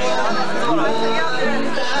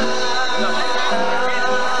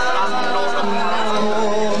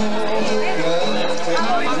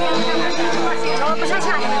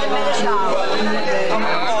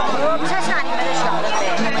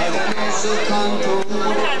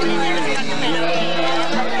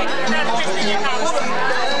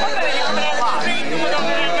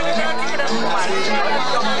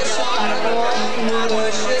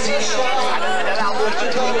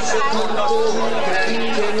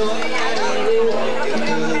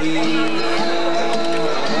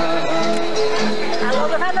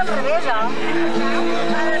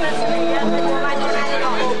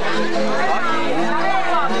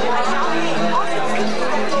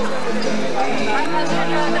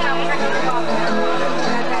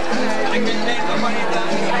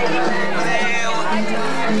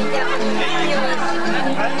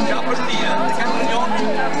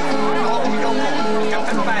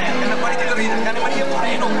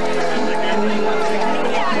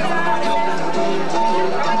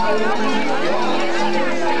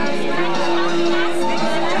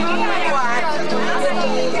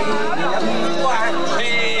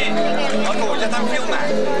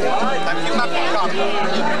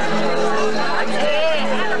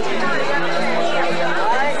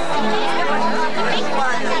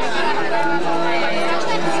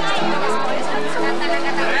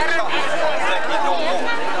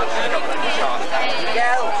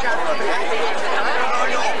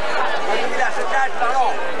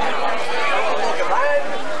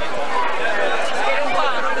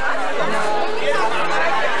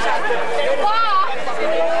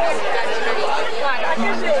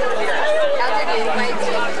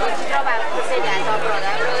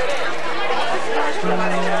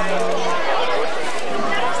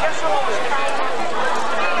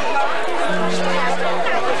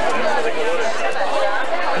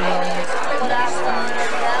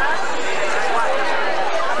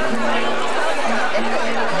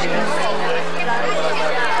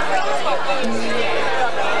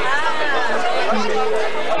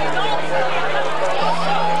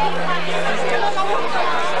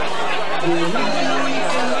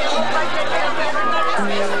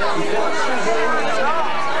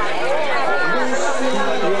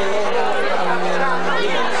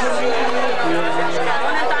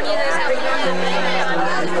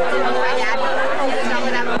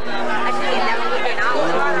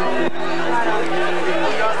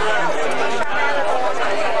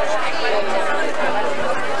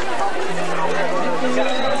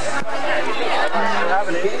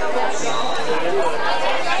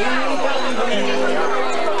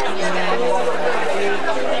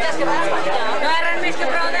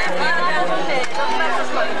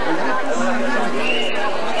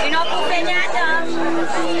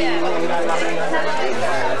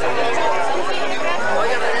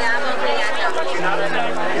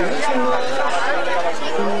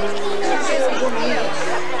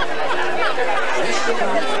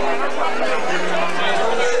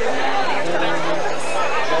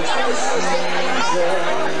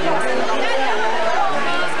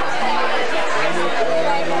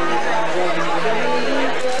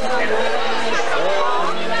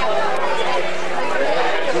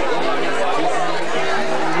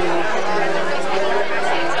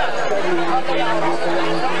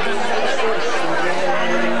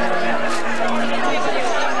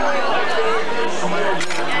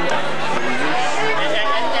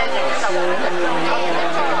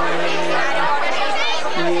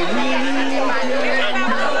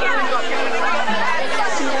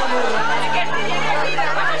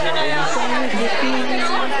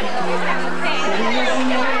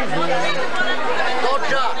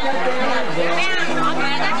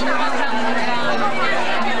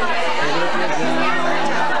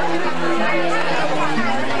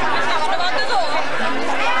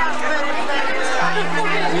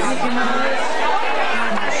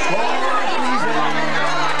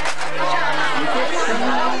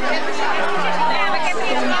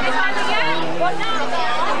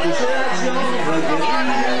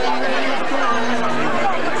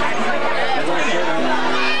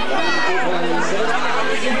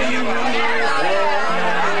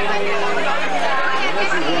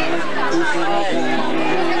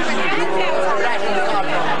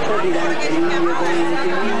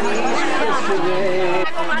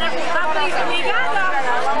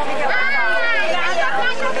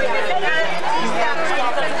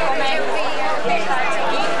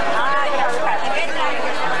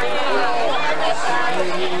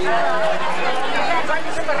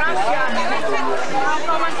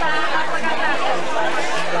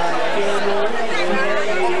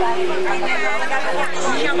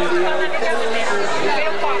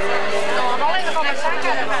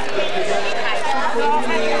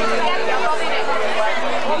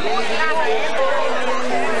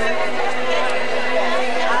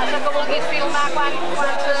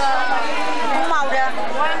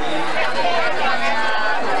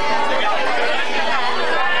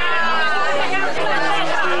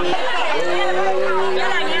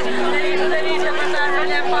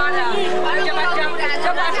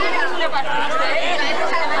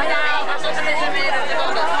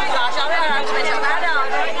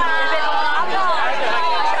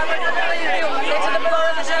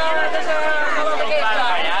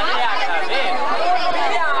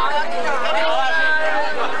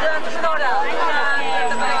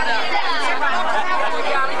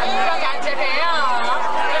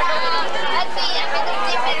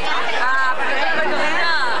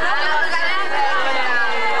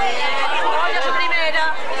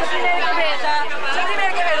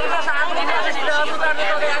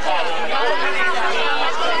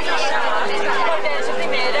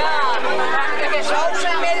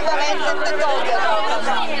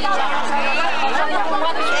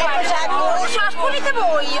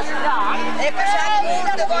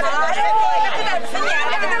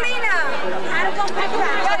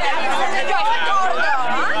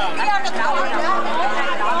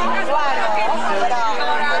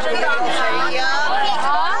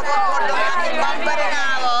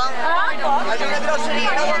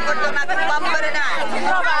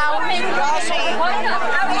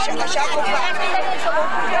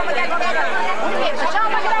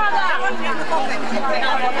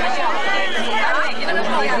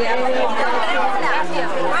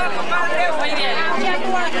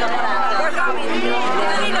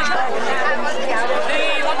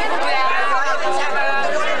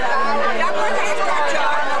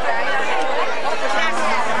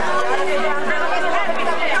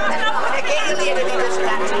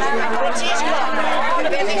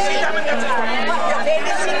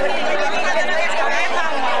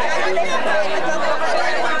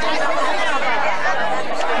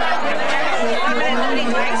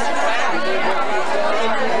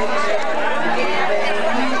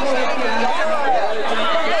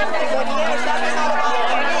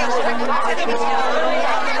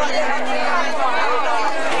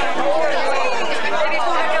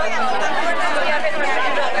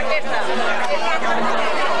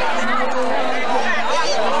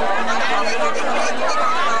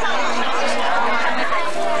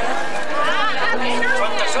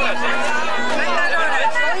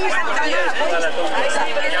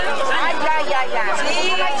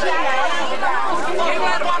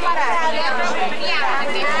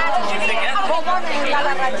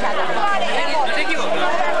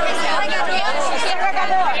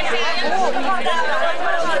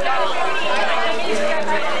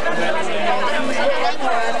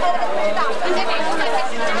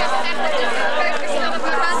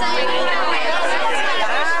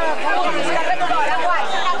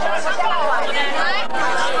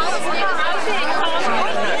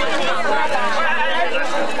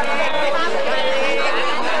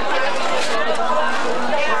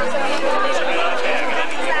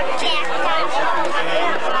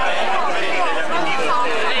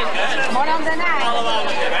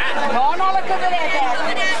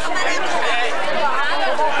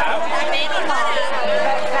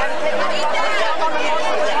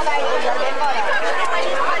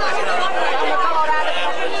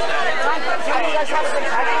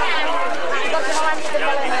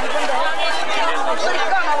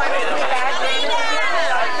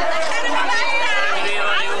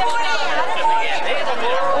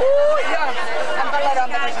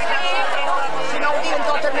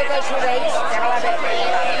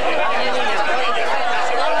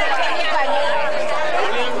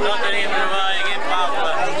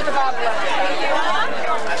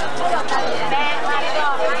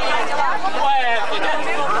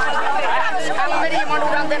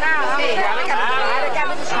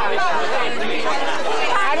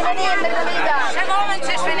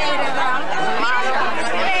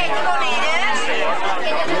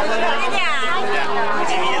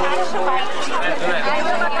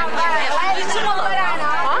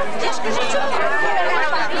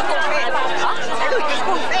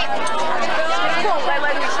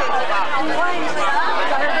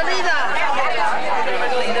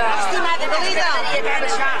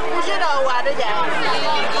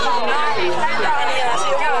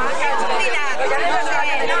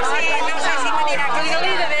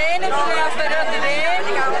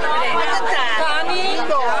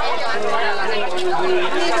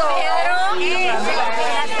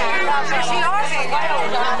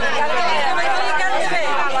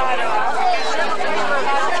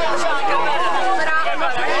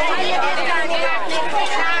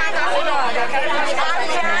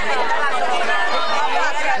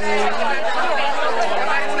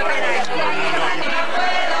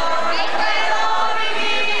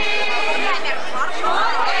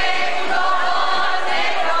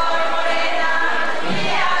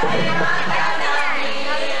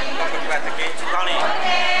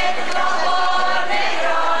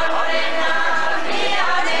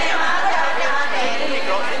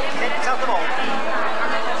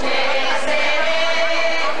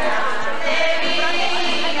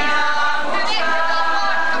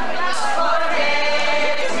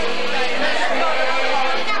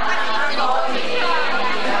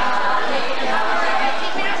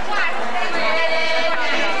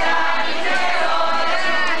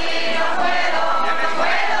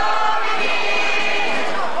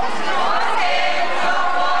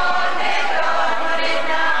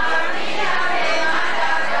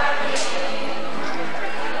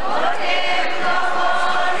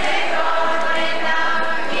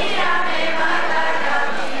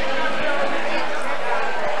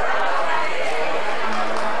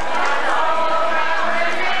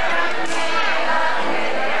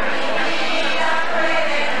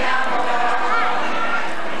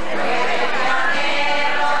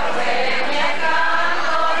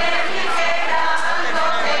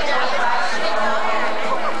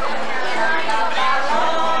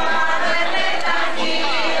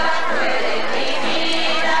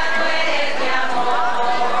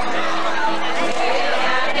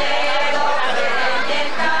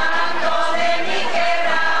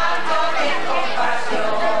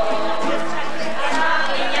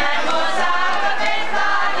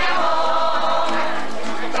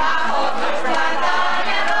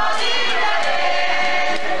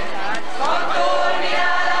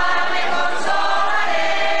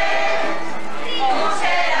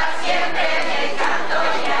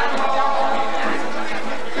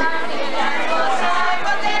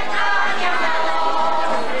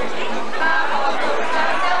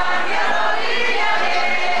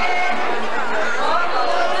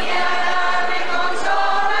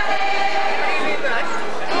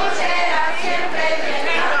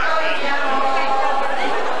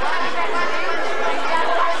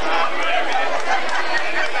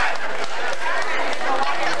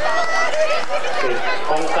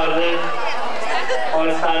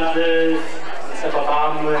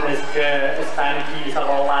 estan aquí a la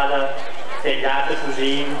volada fent llata,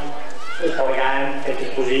 cosint, esfolgant, fent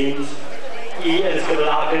cosins, i els que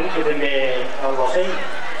donaven, que també el docent,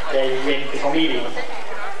 que hi ha gent que s'ho miri.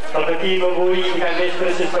 Repetim avui cada vespre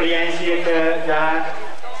l'experiència que ja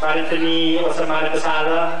vam tenir la setmana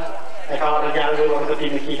passada a Cala, Rajada, ho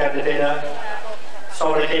repetim aquí a Capdepera,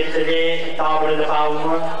 sobre aquest taller d'obra de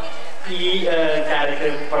pauma, i encara que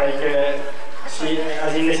pareix que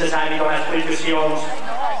és innecessari donar explicacions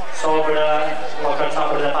sobre el que és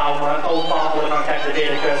l'obra de pauma, el poble de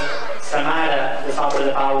Capdepera, que és la mare de l'obra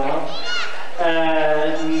de pauma.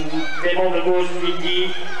 Té molt de gust llegir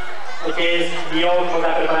aquest guió que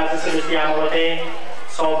ha preparat el Sebastià Malater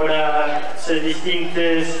sobre els distints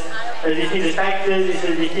aspectes i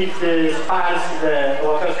les distintes parts de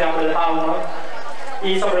la que és l'obra de pauma,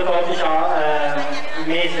 i sobretot això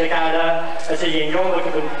més de cara a la gent jove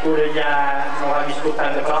que per cultura ja no l'ha viscut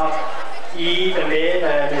tant de prop, i també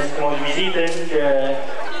els que ens visiten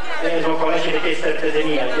que no coneixen aquesta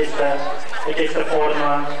artesania, aquesta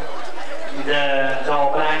forma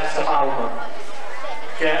d'obrar la pauma,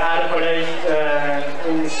 que ara pareix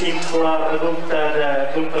un simple reducte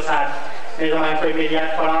d'un passat més o menys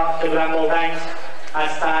immediat, però que durant molts anys ha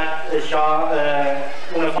estat això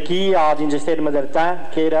aquí dins el terme d'Artà,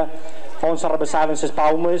 que era on s'arrabassaven les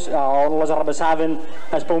paumes, on les arrabassaven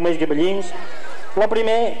els paumers gabellins. El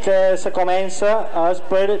primer que se comença és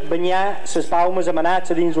per banyar les paumes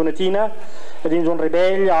amanats a dins una tina, a dins un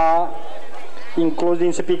ribell o inclús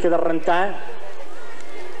dins la pica de rentar,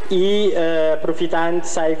 i aprofitant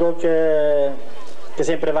l'aigua que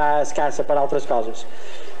sempre va escassa per altres coses.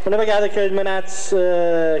 Una vegada que els manats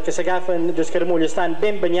que s'agafen d'escaramull estan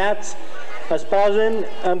ben banyats, es posen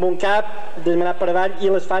amb un cap desmanat per avall i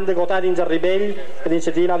les fan degotar dins el ribell, dins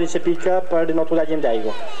la tina o dins la pica per no aturar gent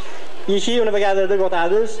d'aigua. I així, una vegada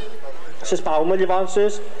degotades, les paumes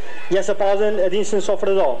llavors ja se posen a dins el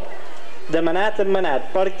sofredor, de manat en manat,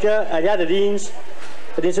 perquè allà de dins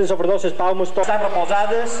el sofredor les paumes estan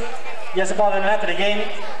reposades, ja se poden anar traient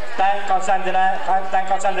tant com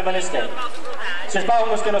s'han de menester. Les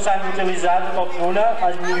paumes que no s'han d'utilitzar tot una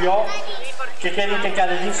és millor que quedin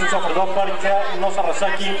tancades dins el sofredor perquè no se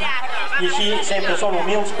ressequin, i així sempre són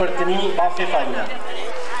humils per tenir bon fer feina.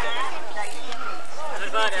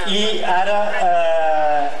 I ara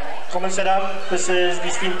començarem per les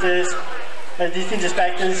distintes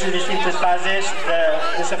aspectes, les distintes fases de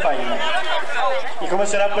la feina. I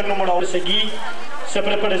començarem per número 1, seguir la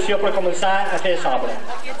preparació per començar a fer l'obra.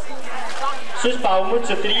 Les paumes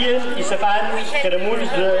se trien i se fan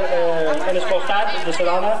caramulls en el costat de la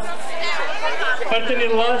dona per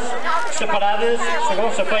tenir-les separades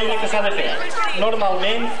segons la feina que s'ha de fer.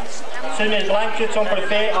 Normalment, les més blanques són per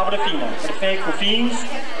fer obra fina, per fer cofins,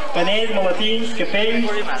 panells, maletins,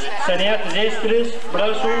 capells, sanetes extres,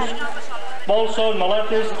 braços, bolsos,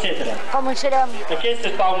 maletes, etc. Començarem.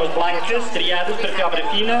 Aquestes paumes blanques, triades per fer obra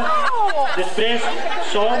fina, després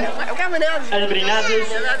són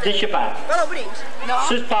esbrinades de xapar.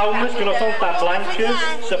 Les paumes que no són tan blanques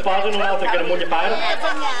se posen un altre caramull a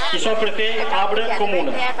part i són per fer obra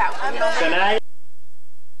comuna. Canall,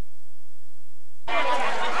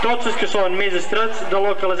 tots els que són més estrets de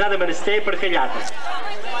lo que les ha de menester per fer llata.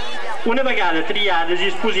 Una vegada triades i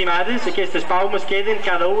esposimades, aquestes paumes queden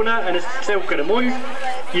cada una en el seu caramull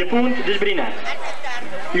i a punt d'esbrinar.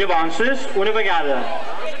 Llavors, una vegada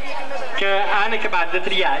que han acabat de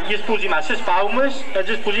triar i esposimar les paumes, els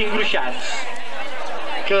esposins gruixats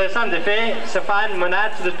que s'han de fer, se fan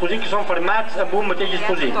manats d'esposins que són formats amb un mateix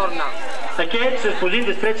esposint. Aquests esposins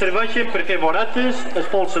després serveixen per fer boretes,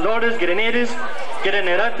 espolsadores, graneres,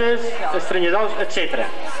 graneretes, estranyadors, etc.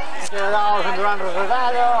 Quedamos en durant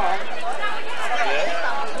Rajada.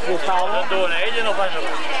 Ella no passa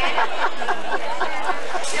res.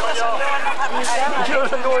 Jo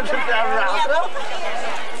s'enduen sempre a un altre.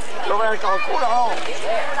 No veig qualcuna, no?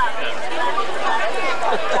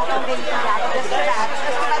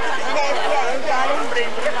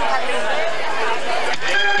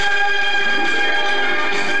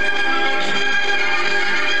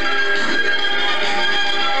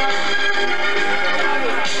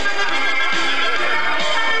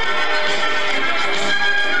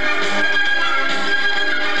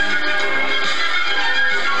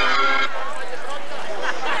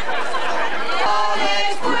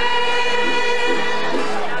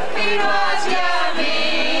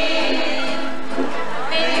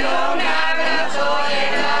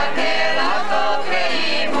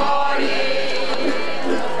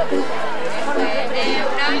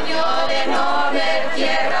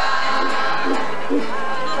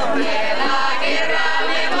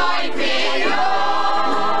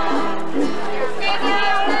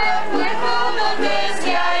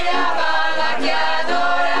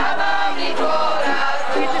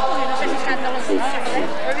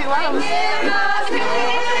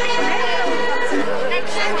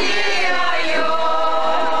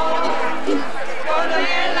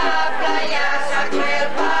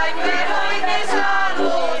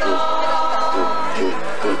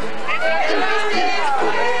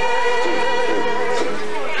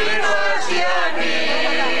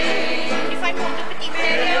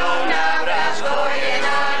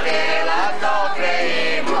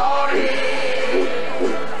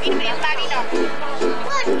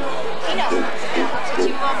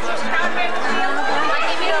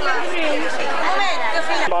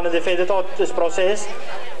 De fer de tot el procés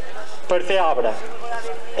per fer obra.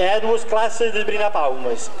 Hi ha dues classes d'esbrinar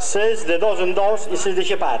paumes, les de dos en dos i les de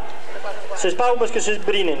xapat. Les paumes que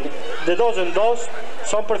s'esbrinen de dos en dos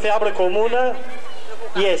són per fer obra comuna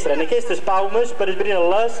i extra. En aquestes paumes, per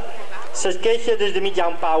esbrinar-les, s'esqueixa des de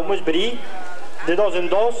mitjan pauma, esbrí, de dos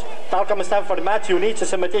en dos, tal com estan formats i units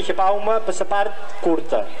a la mateixa pauma per la part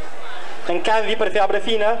curta. En canvi, per fer obra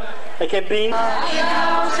fina, aquest brin...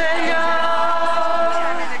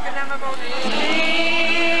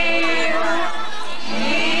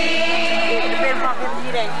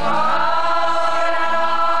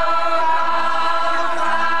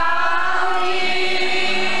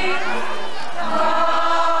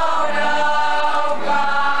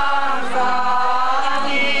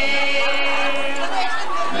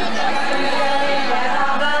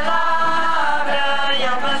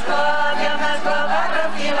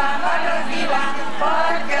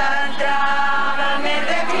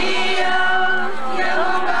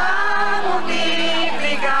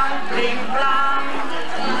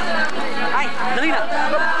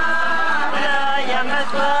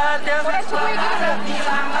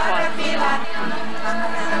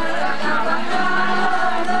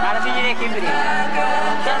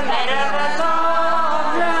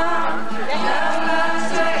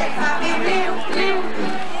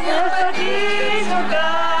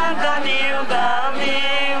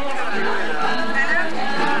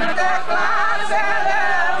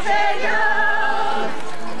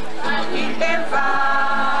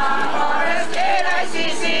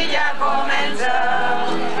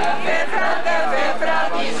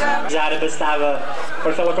 Ara bastava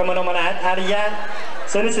per fer-la com anomenat, ara ja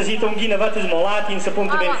se necessita un guinevet esmolat i en la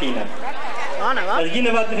punta ben fina. El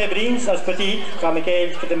guinevet de fer brins és petit, com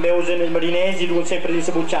aquells que també usen els mariners i duen sempre dins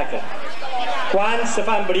la butxaca. Quan se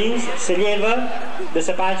fan brins, se lleva de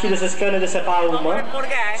la panxa i de l'esquena de la palma,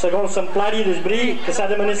 segons l'amplari d'esbrí que s'ha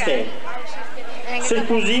de menester.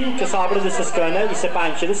 L'esposim que s'obre de l'esquena i la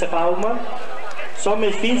panxa de la pauma són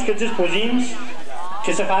més fins que els esposims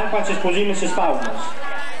que se fan quan s'esposim en les paumes.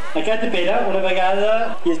 Aquest de pera, una vegada,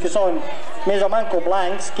 i els que són més o manco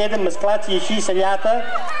blancs, queden mesclats i així la llata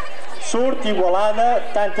surt igualada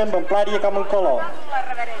tant en amplària com en color.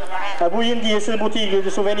 Avui en dia a les botigues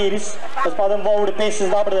de souvenirs es poden veure peces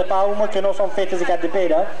d'obra de pauma que no són fetes a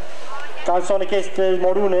Capdepera, com són aquestes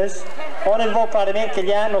morunes, on es veu clarament que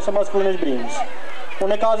allà no se mesclen els brins.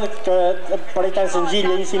 Una cosa que pareix tan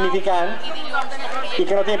senzilla i insignificant i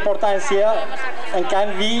que no té importància, en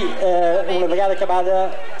canvi, una vegada acabada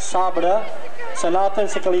s'obre, se nota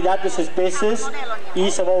la qualitat de les peces i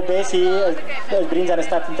se veu bé si els brins han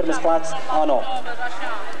estat intermesclats o no.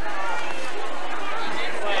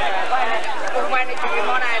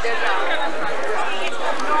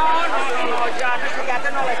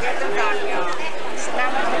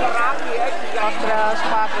 Ostres,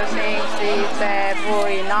 4, 5, 6, 7,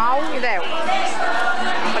 8, 9 i 10.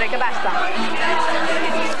 Crec que basta.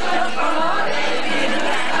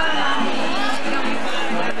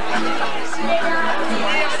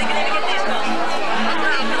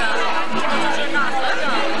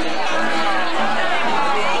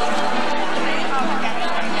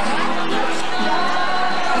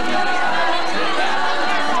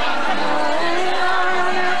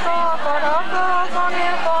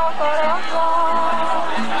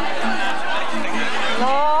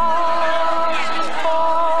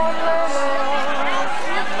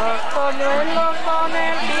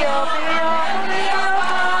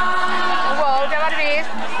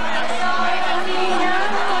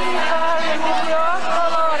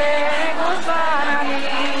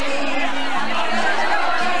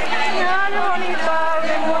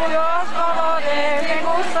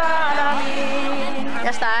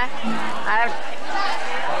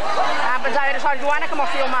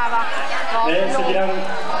 Seguirem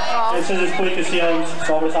aquestes explicacions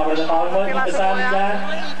sobre l'obra de pauma i passant ja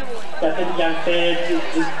han fet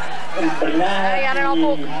emprinat i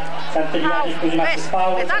s'han tallat i exposimat les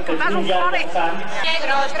paumes, han fet un ja passant.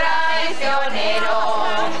 Negros traicioneros,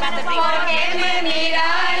 ¿por qué me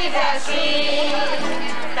miráis así?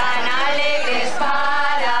 Tan alegres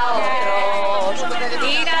para otros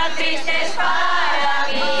y tan tristes para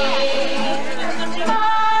mí.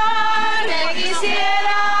 Me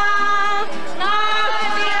quisiera, más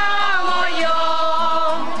te amo yo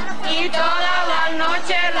y todas las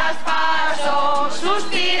noches las paso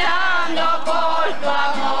suspirando por tu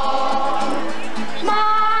amor.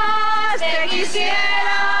 Más te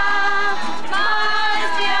quisiera, más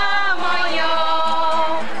te amo yo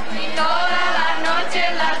y todas las noches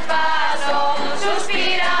las paso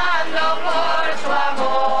suspirando por tu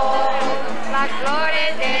amor. Las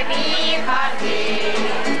flores de mi jardín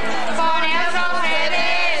con el roce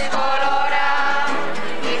descolora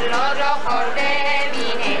y los ojos de mi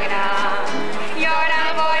negra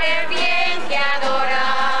lloran por el bien que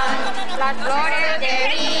adoran. Las flores de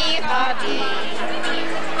mi jardín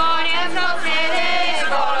con el roce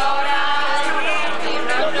descolora y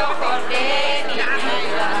los ojos de mi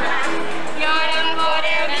negra lloran por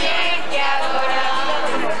el bien que adoran.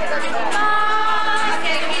 Más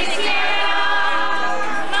te quisiera,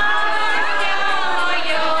 más te amo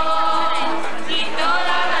yo y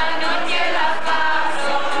todas las noches las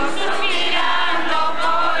paso suspirando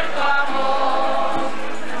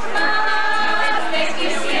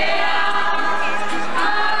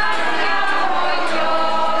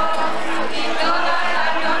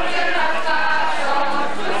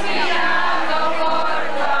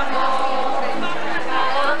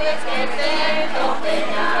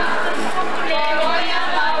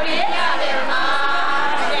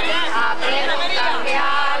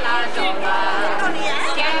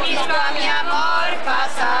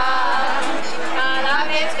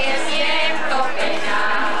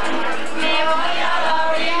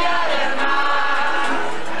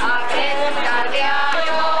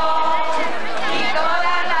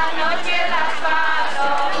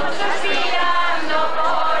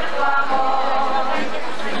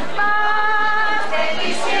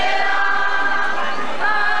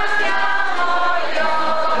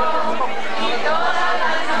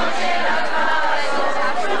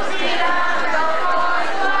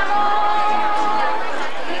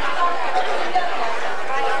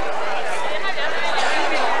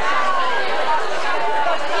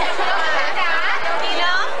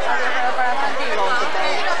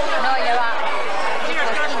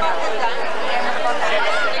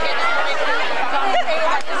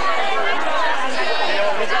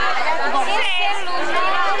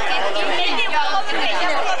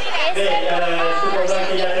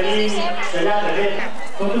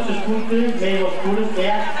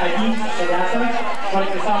llata,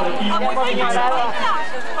 perquè s'obre aquí i s'obre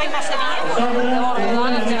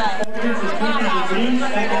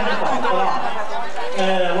el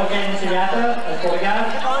que hem ensenyat, escorgat,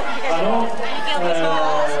 panó,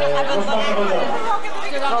 dos pocs rodons.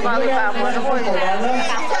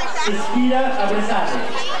 S'estira abraçada.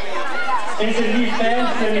 Fent servir els peus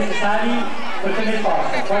que és necessari per fer més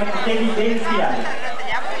força, perquè quedi ben estirada.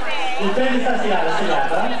 Després d'estar estirada la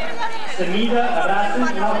llata, se mira, abraça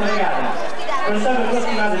una altra vegada, per saber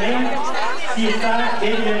aproximadament si està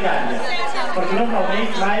ben llargada, porque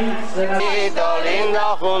normalmente mai se lindo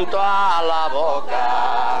junto a la boca,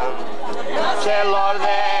 no se lo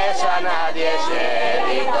des a nadie ese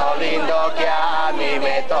dedito lindo que a mí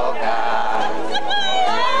me toca.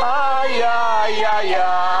 Ay, ay, ay,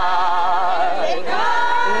 ay,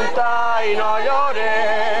 canta y no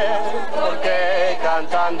llores, porque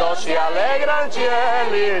cantando se alegran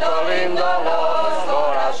cielito lindo los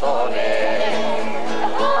corazones.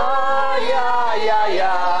 Ay, ay, ay,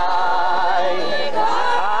 ay,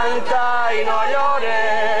 canta y no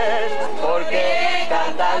llores, porque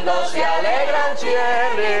cantando se alegran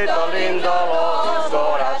cielito lindo los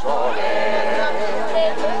corazones.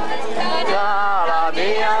 Cala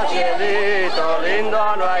mía, cielito lindo,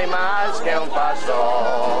 no hay más que un paso.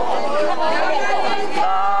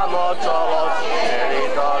 Vamos solos,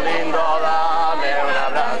 cielito lindo, dame un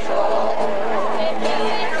abrazo.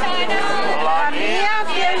 La mía,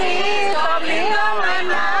 cielito lindo, no hay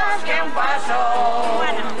más que un paso.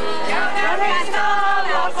 Ya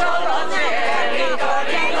estamos solos, cielito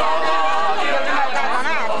lindo, dame un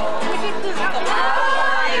abrazo.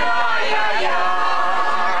 Ay, ay, ay, ay.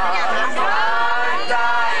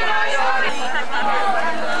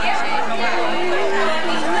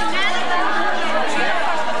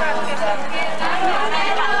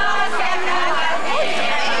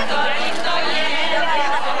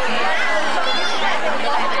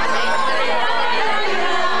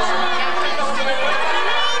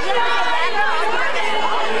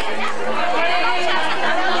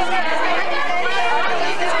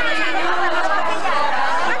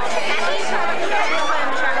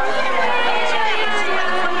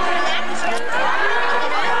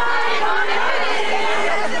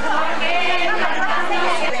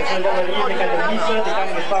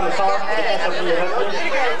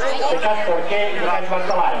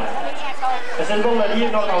 Les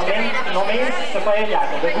vetleries normalment només se feia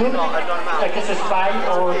llata, degut a que l'espai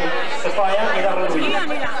on se feia era reduït.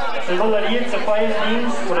 Les vetleries se feien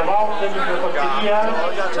dins una volta, dins una porteria, una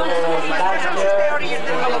habitatge,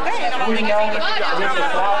 cuina, dins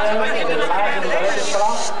l'estrada, de debat, de barretes,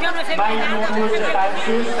 però mai dues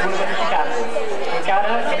estances urbanificades.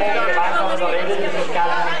 Encara que molt davant a la darrere de les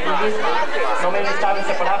cases antigues només estaven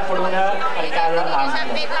separats per una arcada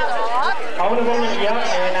àmplia. A una vetleria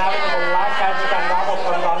anaven a volar casa tan dalt als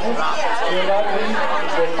pandones i era un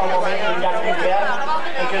des del moment d'un llarg d'hivern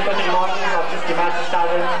en què el patrimoni dels estimats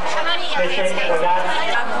estaven creixent pagats.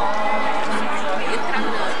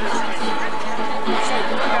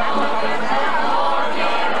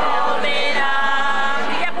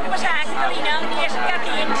 Ja puc passar, Catalina, un dia que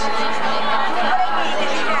tens.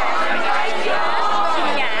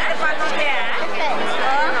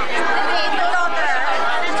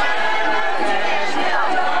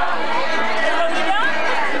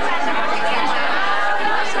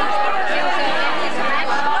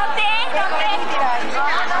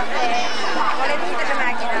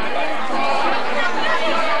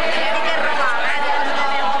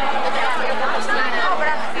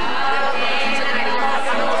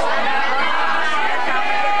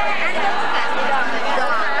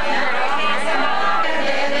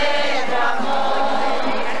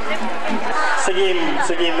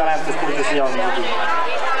 Seguim davant l'explicacions aquí.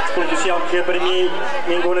 Explicacions que per mi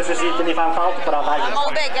ningú necessita ni fan falta, però vaja,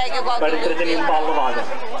 per entretenir un poc la boda.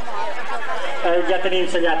 Ja tenim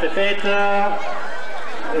la llata feta,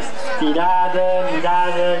 estirada,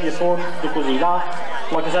 mirada i a punt de cosir.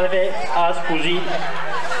 El que s'ha de fer és cosir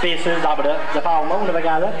peces d'arbre de pauma una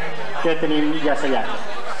vegada que tenim ja la llata.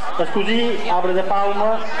 El cosir arbre de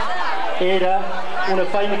pauma era una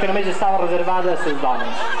feina que només estava reservada a les dones.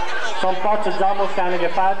 Són pocs els homes que han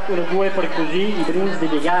agafat una cua per cosir i brins de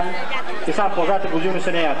lligam que s'han posat a cosir una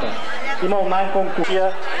saneeta. I molt manca un cuia,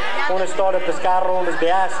 una estora de pescarro, unes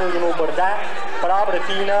beasses, un oberdà, per obra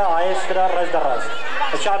fina o extra, res de res.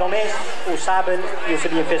 Això només ho saben i ho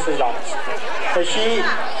sabien fer les dones. Així,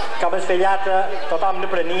 com es feia llata, tothom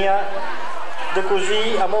n'aprenia de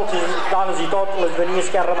cosir a moltes dones i tot les venia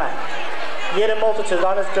esquerra mà. I eren moltes les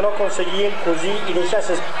dones que no aconseguien cosir i deixar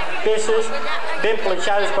les peces ben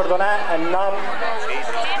planxades per donar el nom.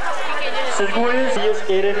 Les gules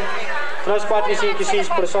eren 3, 4, 5 i 6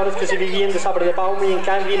 persones que se vivien de sabre de pauma i en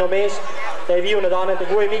canvi només hi havia una dona de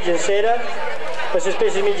cua mitjancera per les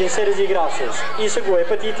peces mitjanceres i grosses i la cua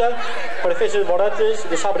petita per fer les boretes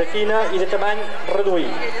de sabre fina i de tamany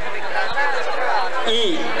reduït. I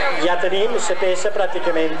ja tenim la peça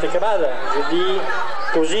pràcticament acabada, és a dir,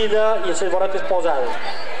 cosida i les boretes posades.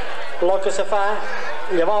 El que se fa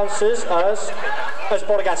llavors és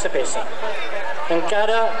esporgar la peça.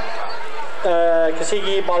 Encara que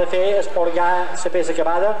sigui bo de fer esporgar la peça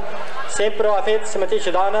acabada, sempre ho ha fet la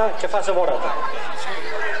mateixa dona que fa la boreta.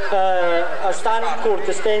 És tan curt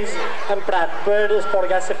el temps emprat per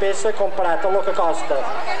esporgar la peça comparat amb el que costa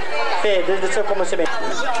fer des del seu començament.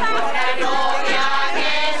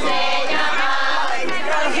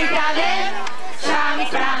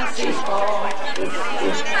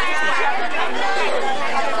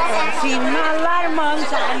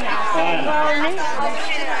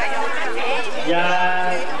 Ja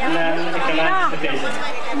l'hem acabat la peça.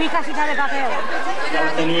 Mi casita de papel. Ja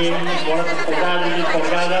la tenim bones esporgades i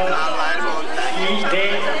esporgades i bé,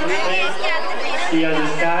 si és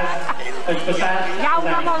el cas, és passat. Hi ha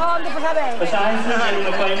una melon de passar bé. Passar-se era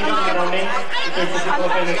una feina que generalment aquesta sí que la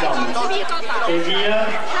feina d'homes. Hi havia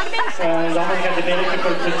l'home de Capdepera que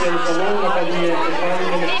per qüestió de salut no podia fer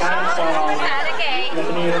ni descans o no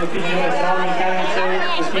tenia un ofici menestral ni encara el seu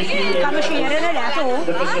ofici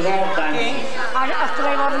de passador d'anys. Ara es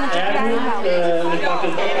trobava una xicana. Unes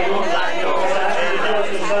poques botes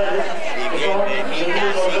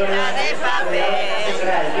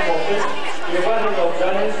i guarden les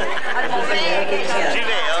dones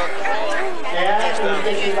era una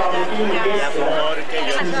espècie d'objectiu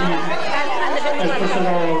els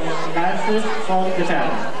passadors danses són de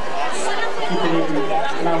ferro. Aquí tenim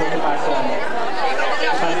l'home que passa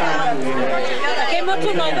Che molto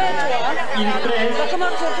non vedo. i després ve la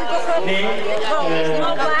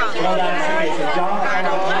dansa peces. Jo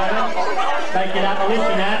vaig quedar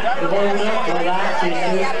al·lucinat de veure rodar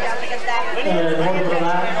peces, de veure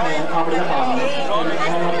rodar obres de pauma. No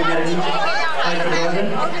la primera nit vaig veure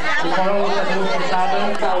i quan la salut passada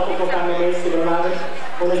cal que tocant només si rodaven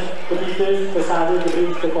unes petites passades de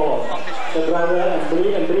brins de color. Que troba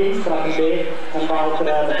en brins però també amb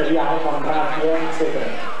altre material com ràfia, etc.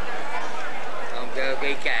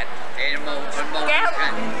 Cái cát, đây là một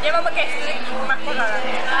Lleva'm aquesta que m'has posat.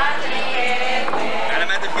 Ara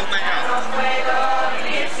m'has de filmar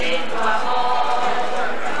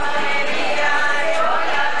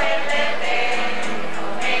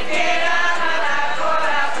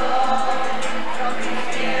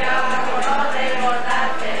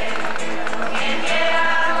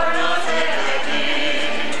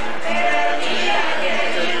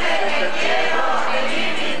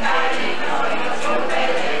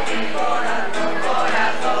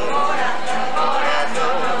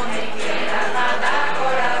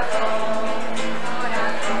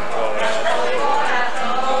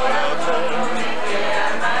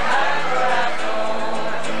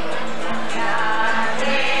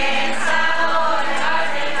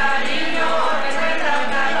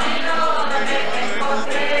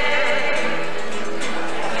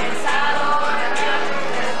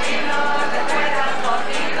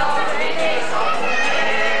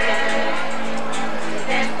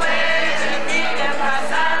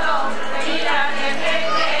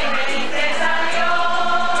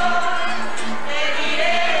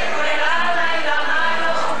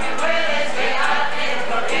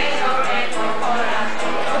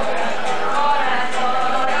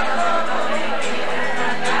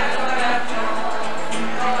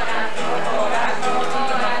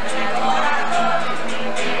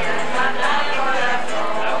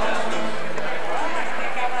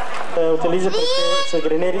Utilitza per fer les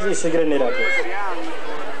graneres i les graneretes.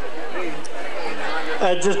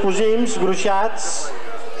 Els explosims gruixats,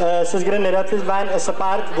 les graneretes van a la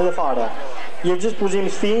part de fora i els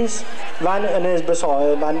explosims fins van en el bessó,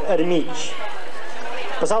 van al mig.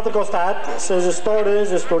 Per l'altre costat, les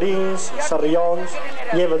estores, els torins, els rions,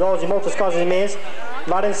 llevadors i moltes coses més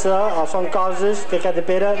varen ser o són coses que a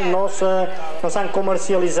Capdepera no s'han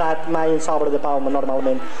comercialitzat mai en sobre de pauma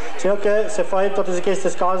normalment, sinó que se feien totes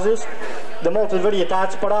aquestes coses de moltes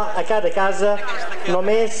varietats, però a cada casa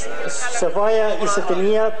només se feia i se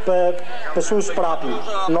tenia per ús propi,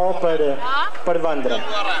 no per vendre.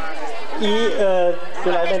 I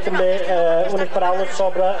finalment també unes paraules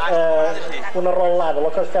sobre una rotllada, el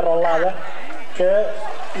que és fer rotllada, que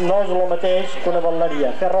no és el mateix que una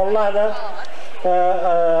vetleria. Fer rotllada,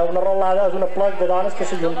 una rotllada és una plec de dones que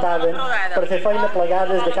s'ajuntaven per fer feina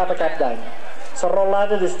plegades de cap a cap d'any. La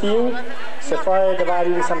rotllada d'estiu se feia davall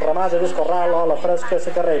de Sant Ramada, del Corral o la fresca a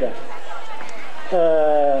la carrera.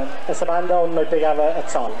 a la banda on no hi pegava el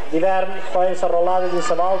sol. D'hivern feien la rolada dins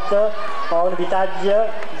la volta o un habitatge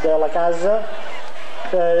de la casa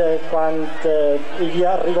quan hi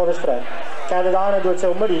havia rigor d'estret. Cada dona du el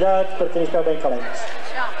seu maridet per tenir els peus ben calents.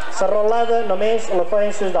 La rolada només la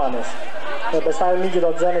feien les dones. Bastaven mitja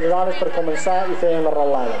dotzena de dones per començar i feien la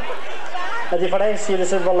rolada. A diferència de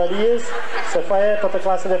les vetleries, se feia tota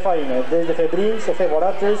classe de feina, des de fer brills, a fer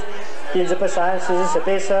borotes, fins a passar anses a la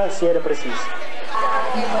peça si era precís.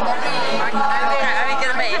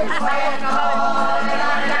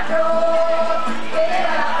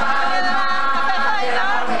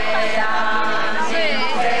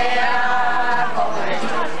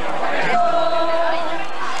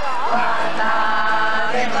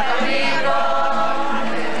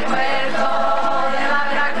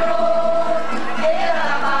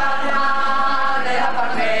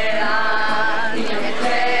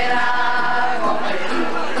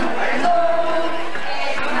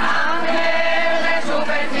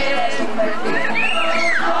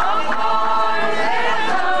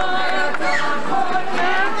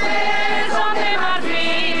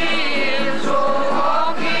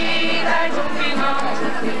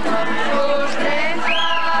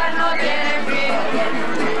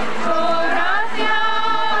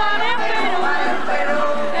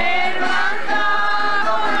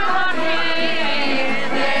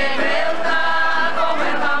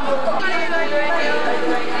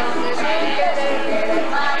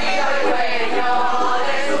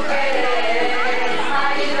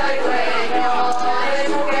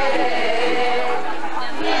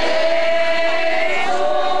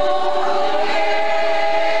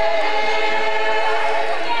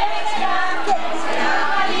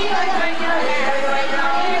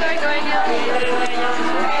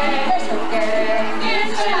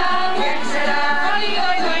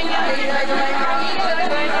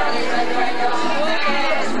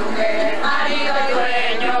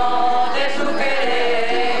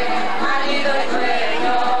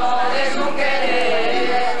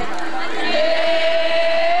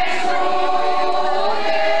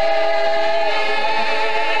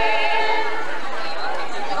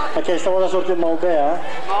 Aquesta ha sortit molt bé,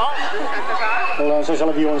 No sé si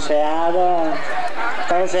la diu enseada...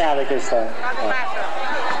 Està enseada aquesta.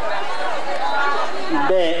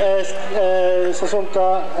 Bé, l'assumpte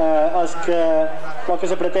és que el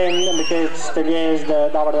que se pretén amb aquests tallers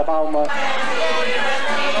d'obra de pauma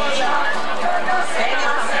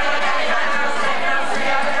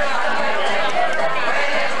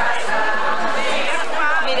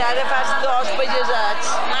Mira, ara fas dos pagesets.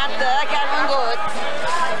 Marta, que has vengut?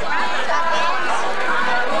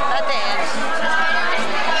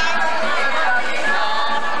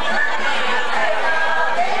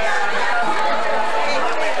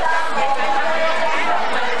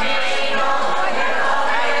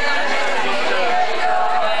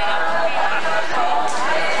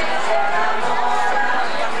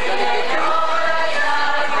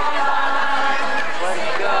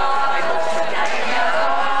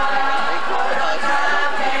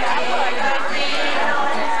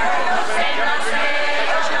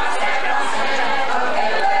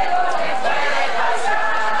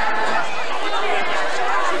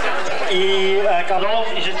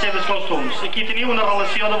 i les seves costums. Aquí teniu una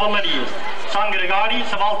relació de vetleries. Sant Gregori,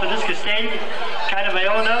 la volta del castell, Cana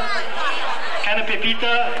Beona, Cana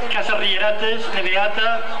Pepita, Casa Rieretes, Neveata,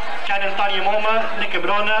 Cana Antònia Moma, de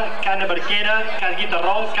Cabrona, Cana Barquera, Cas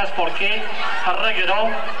Guitarró, Cas Porquer, Arregaró,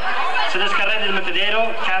 la Descarrera del Matadero,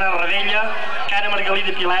 Cana Ravella, Cana Margalí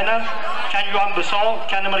de Pilena, Can Joan Bessó,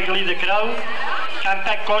 Cana Margalí de Creu, Can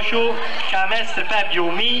Pec Coixo, Can Mestre Pep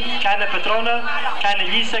Jaumí, Cana Patrona, Cana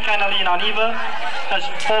Llissa, Cana Liana Oniva, Es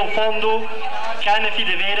Pou Fondo, Cana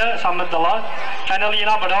Fidevera, Sant Magdalà, Cana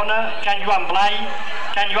Liana Barona, Can Joan Blai,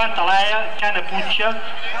 Can Joan Talea, Cana Putxa,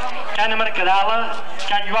 Cana Mercadala,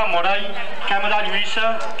 Can Joan Morell, Can Madà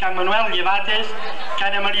Lluïssa, Can Manuel Llevates,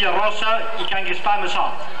 Cana Maria Rosa i Can Gaspar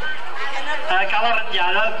Massó. A Cala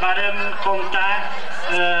Rajada vàrem contar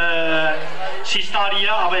la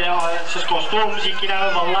història, els costums i qui anava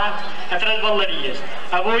a ballar a 3 vetleries.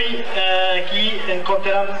 Avui aquí en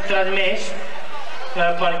contarem 3 més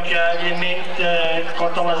perquè evidentment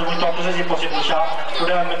compten les 8 obres és impossible això, ho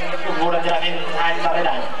veurem ja any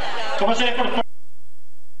darrere any. Començaré per